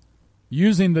titled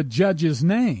using the judge's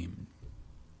name.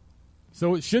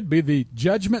 So it should be the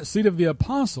judgment seat of the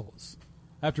apostles,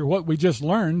 after what we just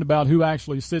learned about who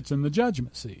actually sits in the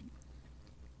judgment seat.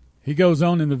 He goes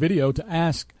on in the video to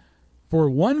ask for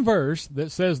one verse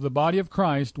that says the body of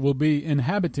Christ will be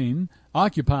inhabiting,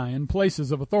 occupying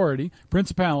places of authority,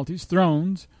 principalities,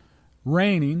 thrones,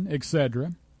 reigning,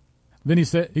 etc. Then he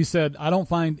said, I don't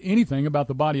find anything about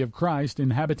the body of Christ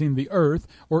inhabiting the earth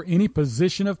or any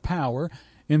position of power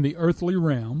in the earthly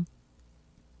realm.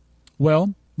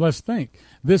 Well, let's think.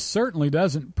 This certainly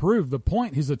doesn't prove the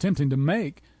point he's attempting to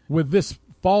make with this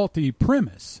faulty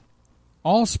premise.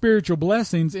 All spiritual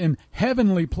blessings in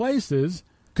heavenly places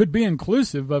could be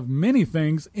inclusive of many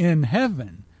things in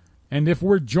heaven. And if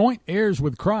we're joint heirs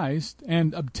with Christ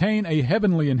and obtain a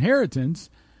heavenly inheritance,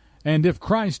 and if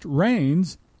Christ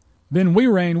reigns, then we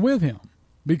reign with him,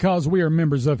 because we are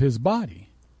members of his body.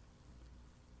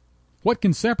 What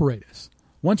can separate us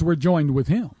once we're joined with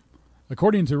him?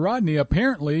 According to Rodney,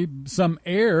 apparently some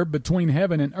air between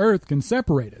heaven and earth can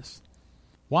separate us.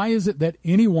 Why is it that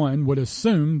anyone would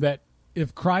assume that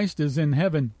if Christ is in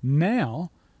heaven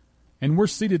now, and we're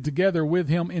seated together with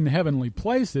him in heavenly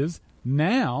places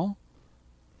now,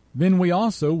 then we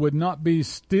also would not be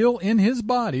still in his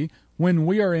body when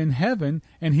we are in heaven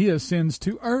and he ascends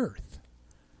to earth?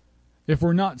 If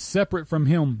we're not separate from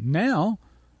him now,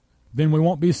 then we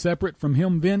won't be separate from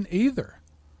him then either.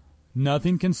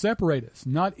 Nothing can separate us,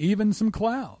 not even some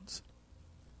clouds.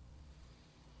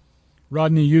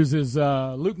 Rodney uses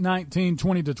Luke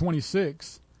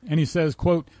 19:20-26, and he says,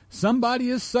 quote, "Somebody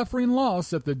is suffering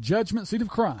loss at the judgment seat of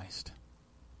Christ."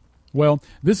 Well,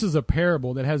 this is a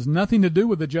parable that has nothing to do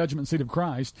with the judgment seat of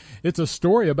Christ. It's a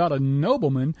story about a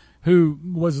nobleman who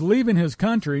was leaving his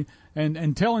country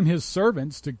and telling his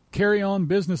servants to carry on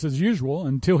business as usual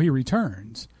until he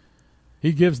returns.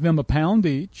 He gives them £1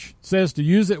 each, says to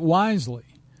use it wisely,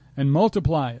 and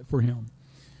multiply it for him.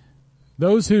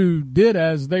 Those who did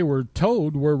as they were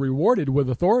told were rewarded with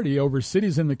authority over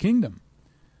cities in the kingdom.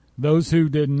 Those who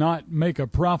did not make a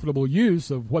profitable use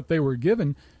of what they were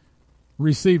given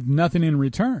received nothing in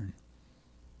return.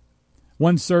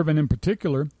 One servant in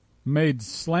particular made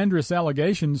slanderous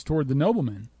allegations toward the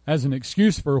nobleman as an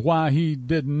excuse for why he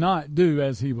did not do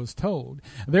as he was told.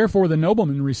 Therefore, the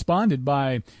nobleman responded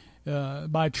by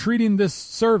treating this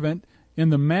servant in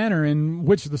the manner in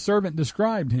which the servant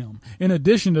described him. In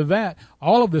addition to that,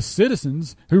 all of the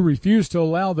citizens who refused to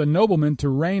allow the nobleman to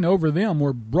reign over them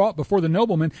were brought before the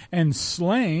nobleman and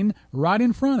slain right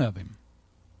in front of him.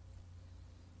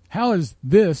 How is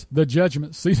this the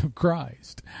judgment seat of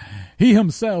Christ? He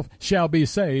himself shall be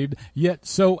saved, yet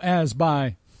so as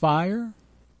by fire.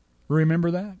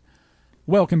 Remember that?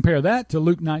 Well, compare that to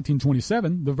Luke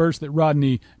 19:27, the verse that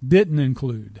Rodney didn't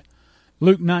include.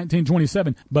 Luke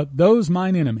 19:27, but those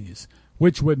mine enemies,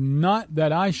 which would not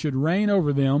that I should reign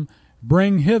over them,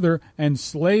 bring hither and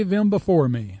slay them before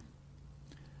me.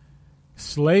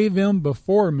 Slay them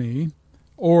before me,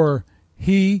 or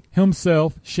he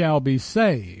himself shall be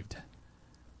saved.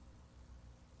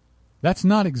 That's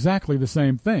not exactly the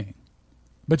same thing,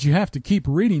 but you have to keep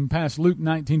reading past Luke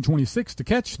 19:26 to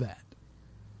catch that.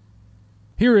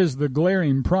 Here is the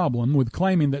glaring problem with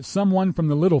claiming that someone from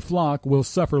the little flock will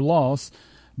suffer loss,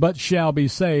 but shall be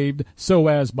saved so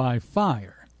as by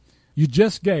fire. You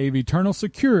just gave eternal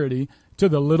security to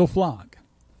the little flock.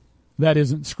 That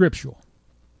isn't scriptural.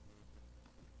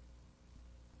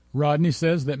 Rodney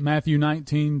says that Matthew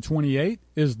 19:28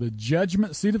 is the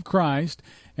judgment seat of Christ,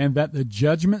 and that the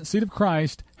judgment seat of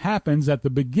Christ happens at the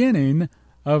beginning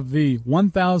of the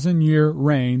 1,000-year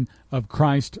reign of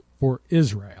Christ for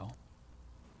Israel.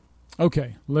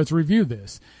 Okay, let's review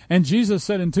this. And Jesus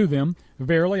said unto them,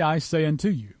 Verily I say unto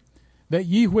you, that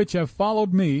ye which have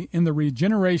followed me in the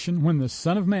regeneration when the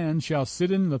Son of Man shall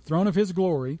sit in the throne of his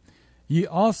glory, ye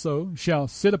also shall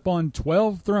sit upon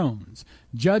 12 thrones,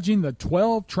 judging the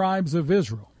 12 tribes of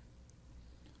Israel.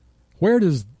 Where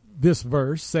does this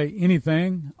verse say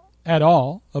anything at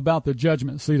all about the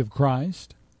judgment seat of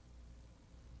Christ?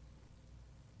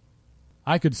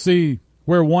 I could see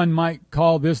where one might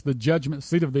call this the judgment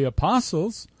seat of the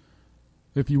apostles,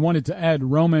 if you wanted to add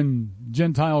Roman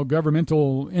Gentile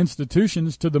governmental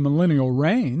institutions to the millennial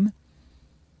reign.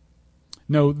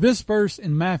 No, this verse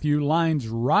in Matthew lines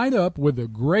right up with the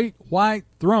great white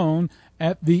throne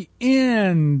at the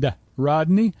end,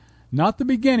 Rodney, not the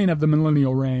beginning of the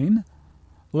millennial reign.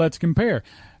 Let's compare.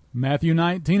 Matthew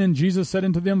 19, and Jesus said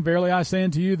unto them, Verily I say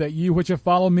unto you, that ye which have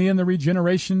followed me in the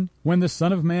regeneration, when the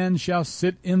Son of Man shall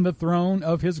sit in the throne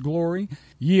of his glory,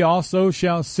 ye also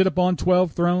shall sit upon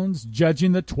 12 thrones,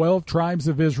 judging the 12 tribes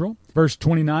of Israel. Verse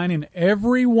 29, and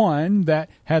every one that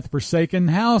hath forsaken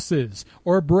houses,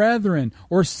 or brethren,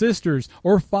 or sisters,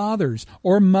 or fathers,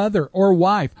 or mother, or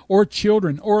wife, or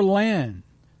children, or land,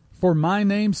 for my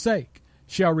name's sake,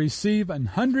 shall receive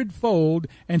 100-fold,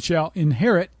 and shall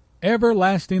inherit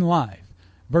everlasting life.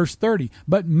 Verse 30,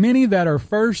 but many that are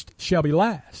first shall be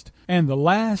last, and the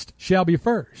last shall be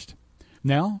first.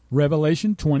 Now,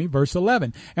 Revelation 20, verse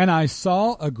 11, and I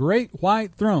saw a great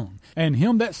white throne, and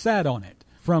him that sat on it,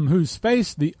 from whose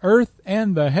face the earth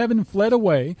and the heaven fled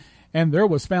away, and there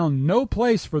was found no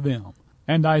place for them.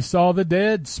 And I saw the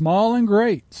dead, small and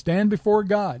great, stand before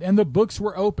God, and the books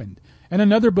were opened, and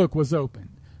another book was opened,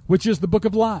 which is the book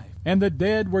of life. And the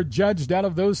dead were judged out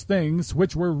of those things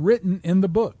which were written in the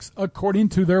books, according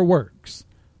to their works.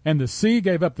 And the sea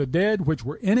gave up the dead which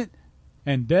were in it,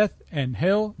 and death and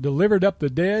hell delivered up the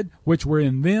dead which were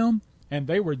in them, and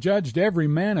they were judged every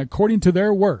man according to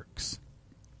their works.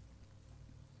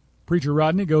 Preacher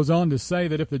Rodney goes on to say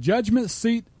that if the judgment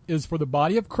seat is for the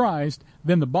body of Christ,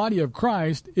 then the body of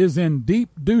Christ is in deep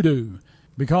doo-doo.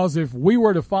 Because if we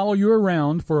were to follow you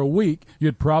around for a week,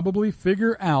 you'd probably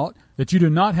figure out that you do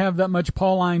not have that much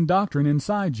Pauline doctrine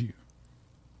inside you.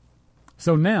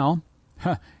 So now,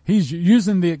 he's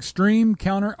using the extreme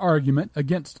counter-argument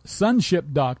against sonship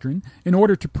doctrine in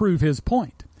order to prove his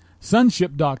point.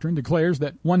 Sonship doctrine declares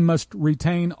that one must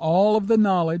retain all of the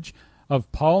knowledge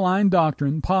of Pauline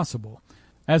doctrine possible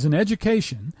as an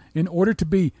education in order to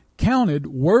be counted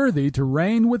worthy to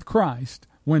reign with Christ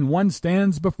when one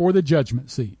stands before the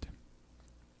judgment seat.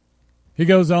 He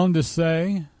goes on to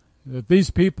say that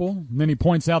these people, and then he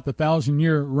points out the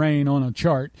 1,000-year reign on a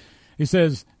chart. He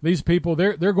says these people,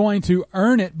 they're going to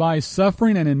earn it by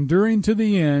suffering and enduring to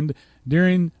the end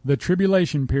during the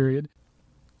tribulation period.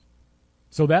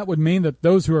 So that would mean that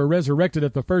those who are resurrected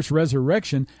at the first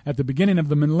resurrection at the beginning of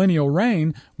the millennial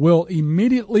reign will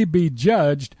immediately be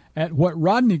judged at what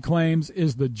Rodney claims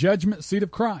is the judgment seat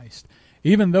of Christ,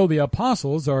 even though the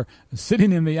apostles are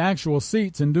sitting in the actual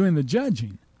seats and doing the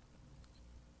judging.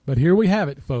 But here we have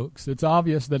it, folks. It's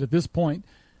obvious that at this point,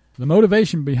 the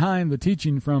motivation behind the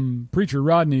teaching from Preacher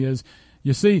Rodney is,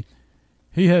 you see,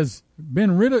 he has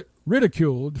been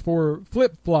ridiculed for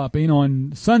flip-flopping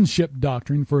on sonship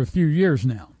doctrine for a few years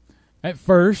now. At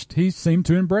first, he seemed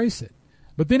to embrace it,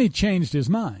 but then he changed his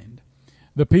mind.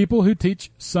 The people who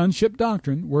teach sonship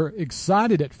doctrine were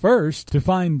excited at first to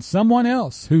find someone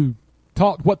else who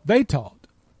taught what they taught,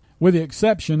 with the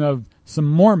exception of some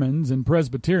Mormons and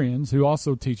Presbyterians who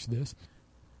also teach this.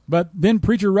 But then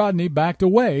Preacher Rodney backed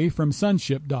away from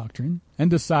sonship doctrine and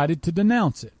decided to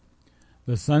denounce it.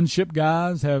 The sonship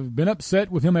guys have been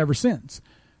upset with him ever since.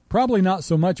 Probably not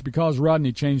so much because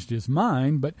Rodney changed his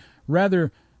mind, but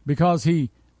rather because he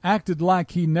acted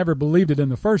like he never believed it in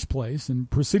the first place and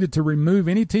proceeded to remove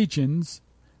any teachings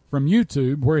from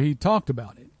YouTube where he talked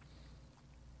about it.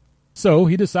 So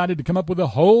he decided to come up with a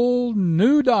whole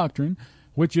new doctrine,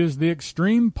 which is the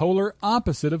extreme polar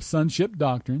opposite of sonship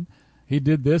doctrine. He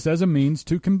did this as a means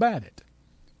to combat it.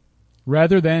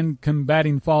 Rather than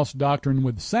combating false doctrine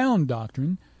with sound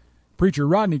doctrine, Preacher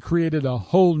Rodney created a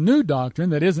whole new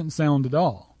doctrine that isn't sound at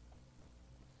all.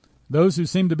 Those who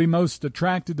seem to be most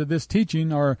attracted to this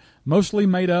teaching are mostly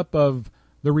made up of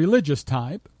the religious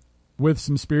type with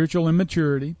some spiritual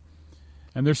immaturity,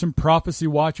 and there's some prophecy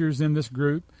watchers in this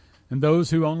group, and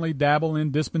those who only dabble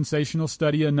in dispensational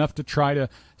study enough to try to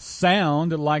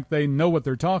sound like they know what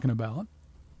they're talking about.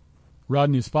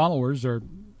 Rodney's followers are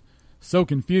so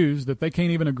confused that they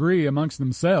can't even agree amongst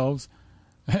themselves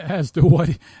as to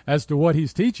what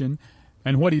he's teaching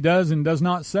and what he does and does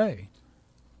not say.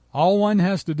 All one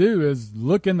has to do is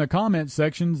look in the comment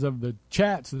sections of the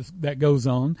chats that goes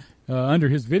on under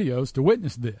his videos to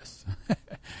witness this.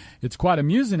 It's quite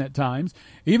amusing at times,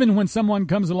 even when someone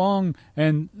comes along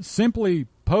and simply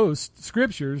posts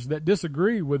scriptures that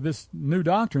disagree with this new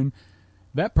doctrine,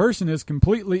 that person is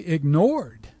completely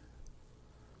ignored.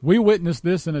 We witnessed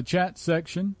this in a chat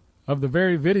section of the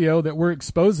very video that we're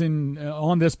exposing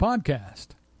on this podcast.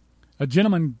 A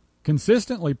gentleman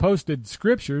consistently posted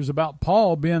scriptures about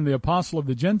Paul being the apostle of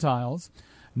the Gentiles,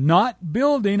 not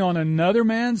building on another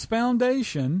man's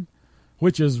foundation,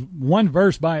 which is one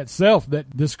verse by itself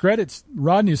that discredits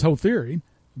Rodney's whole theory.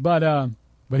 But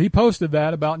he posted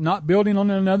that about not building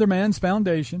on another man's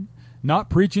foundation,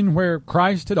 not preaching where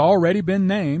Christ had already been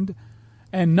named,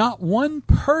 and not one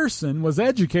person was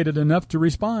educated enough to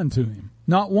respond to him.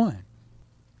 Not one.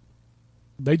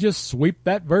 They just sweep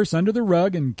that verse under the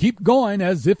rug and keep going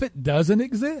as if it doesn't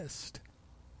exist.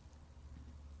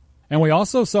 And we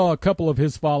also saw a couple of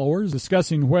his followers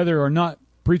discussing whether or not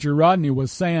Preacher Rodney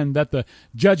was saying that the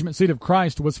judgment seat of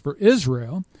Christ was for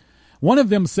Israel. One of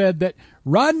them said that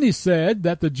Rodney said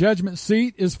that the judgment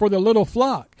seat is for the little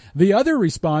flock. The other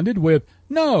responded with,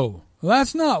 "No,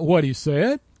 that's not what he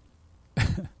said,"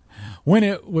 when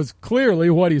it was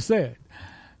clearly what he said.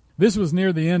 This was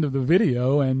near the end of the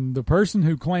video, and the person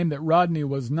who claimed that Rodney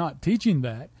was not teaching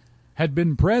that had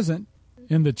been present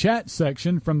in the chat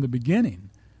section from the beginning.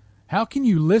 How can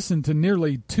you listen to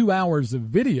nearly 2 hours of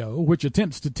video which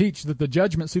attempts to teach that the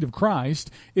judgment seat of Christ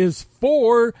is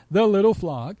for the little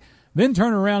flock, then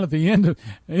turn around at the end of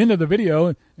the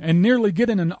video and nearly get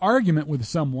in an argument with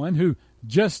someone who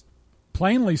just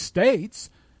plainly states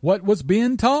what was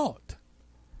being taught?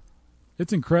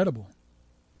 It's incredible.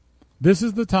 This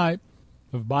is the type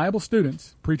of Bible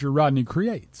students Preacher Rodney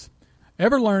creates,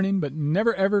 ever learning but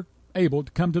never ever able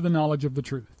to come to the knowledge of the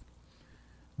truth.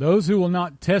 Those who will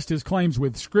not test his claims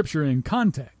with Scripture in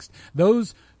context,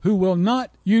 those who will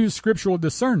not use scriptural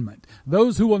discernment,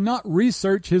 those who will not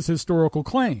research his historical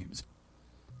claims.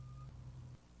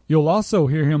 You'll also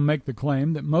hear him make the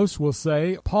claim that most will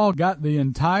say Paul got the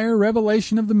entire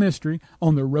revelation of the mystery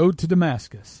on the road to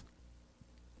Damascus.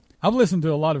 I've listened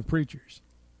to a lot of preachers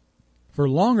for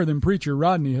longer than Preacher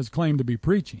Rodney has claimed to be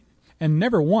preaching, and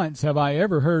never once have I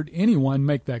ever heard anyone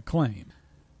make that claim.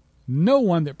 No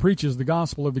one that preaches the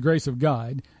gospel of the grace of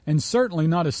God, and certainly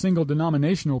not a single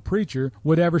denominational preacher,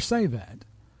 would ever say that.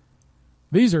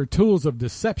 These are tools of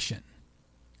deception,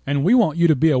 and we want you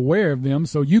to be aware of them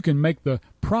so you can make the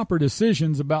proper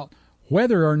decisions about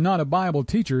whether or not a Bible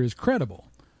teacher is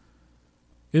credible.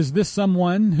 Is this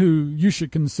someone who you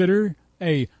should consider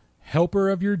a helper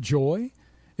of your joy?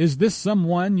 Is this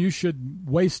someone you should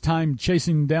waste time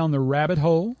chasing down the rabbit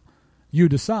hole? You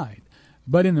decide.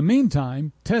 But in the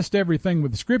meantime, test everything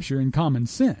with Scripture and common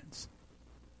sense.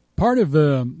 Part of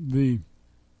the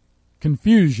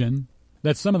confusion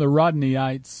that some of the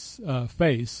Rodneyites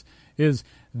face is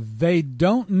they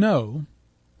don't know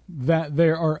that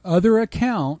there are other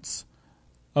accounts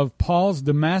of Paul's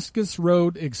Damascus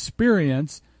Road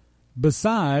experience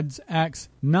besides Acts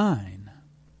 9.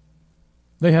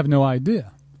 They have no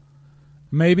idea.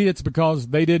 Maybe it's because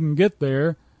they didn't get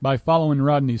there by following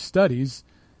Rodney's studies,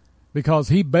 because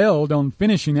he bailed on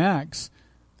finishing Acts,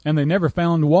 and they never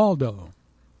found Waldo.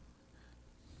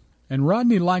 And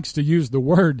Rodney likes to use the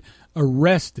word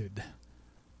arrested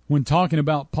when talking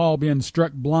about Paul being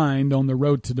struck blind on the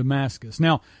road to Damascus.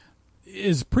 Now,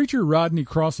 is Preacher Rodney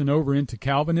crossing over into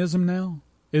Calvinism now?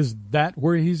 Is that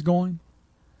where he's going?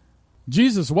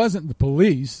 Jesus wasn't the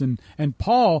police, and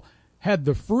Paul had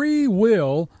the free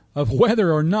will of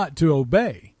whether or not to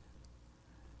obey.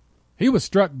 He was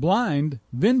struck blind,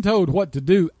 then told what to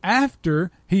do after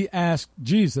he asked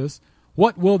Jesus,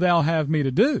 "What wilt thou have me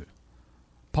to do?"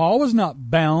 Paul was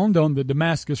not bound on the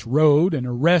Damascus road and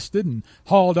arrested and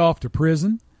hauled off to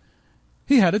prison.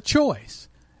 He had a choice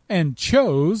and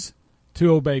chose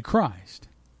to obey Christ.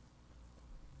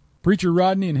 Preacher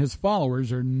Rodney and his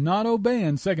followers are not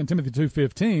obeying 2 Timothy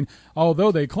 2:15,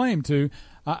 although they claim to.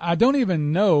 I don't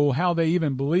even know how they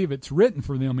even believe it's written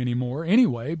for them anymore.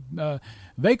 Anyway,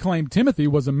 they claim Timothy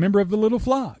was a member of the little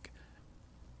flock.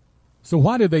 So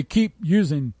why do they keep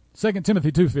using 2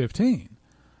 Timothy 2:15?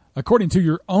 According to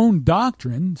your own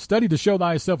doctrine, study to show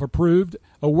thyself approved,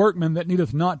 a workman that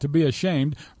needeth not to be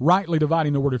ashamed, rightly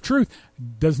dividing the word of truth,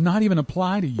 does not even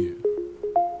apply to you.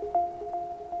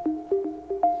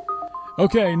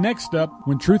 Okay, next up,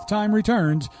 when Truth Time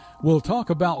returns, we'll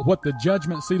talk about what the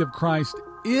judgment seat of Christ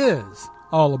is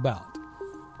all about.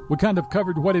 We kind of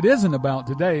covered what it isn't about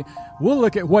today. We'll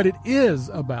look at what it is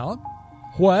about,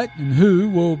 what and who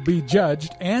will be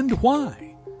judged, and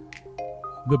why.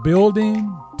 The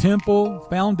building, temple,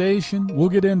 foundation, we'll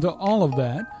get into all of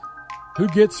that. Who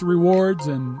gets rewards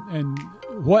and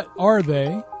what are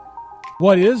they?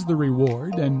 What is the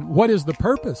reward and what is the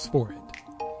purpose for it?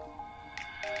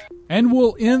 And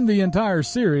we'll end the entire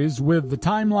series with the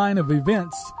timeline of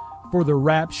events for the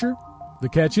rapture, the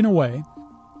catching away,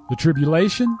 the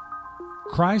tribulation,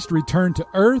 Christ's return to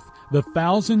earth, the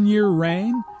 1,000-year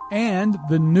reign, and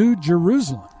the New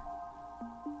Jerusalem.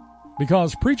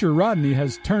 Because Preacher Rodney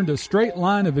has turned a straight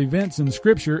line of events in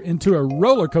Scripture into a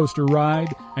roller coaster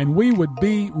ride, and we would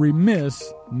be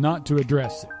remiss not to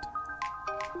address it.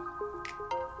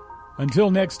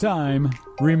 Until next time,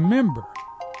 remember,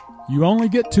 you only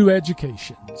get two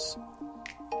educations.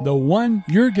 The one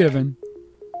you're given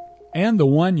and the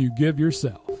one you give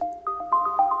yourself.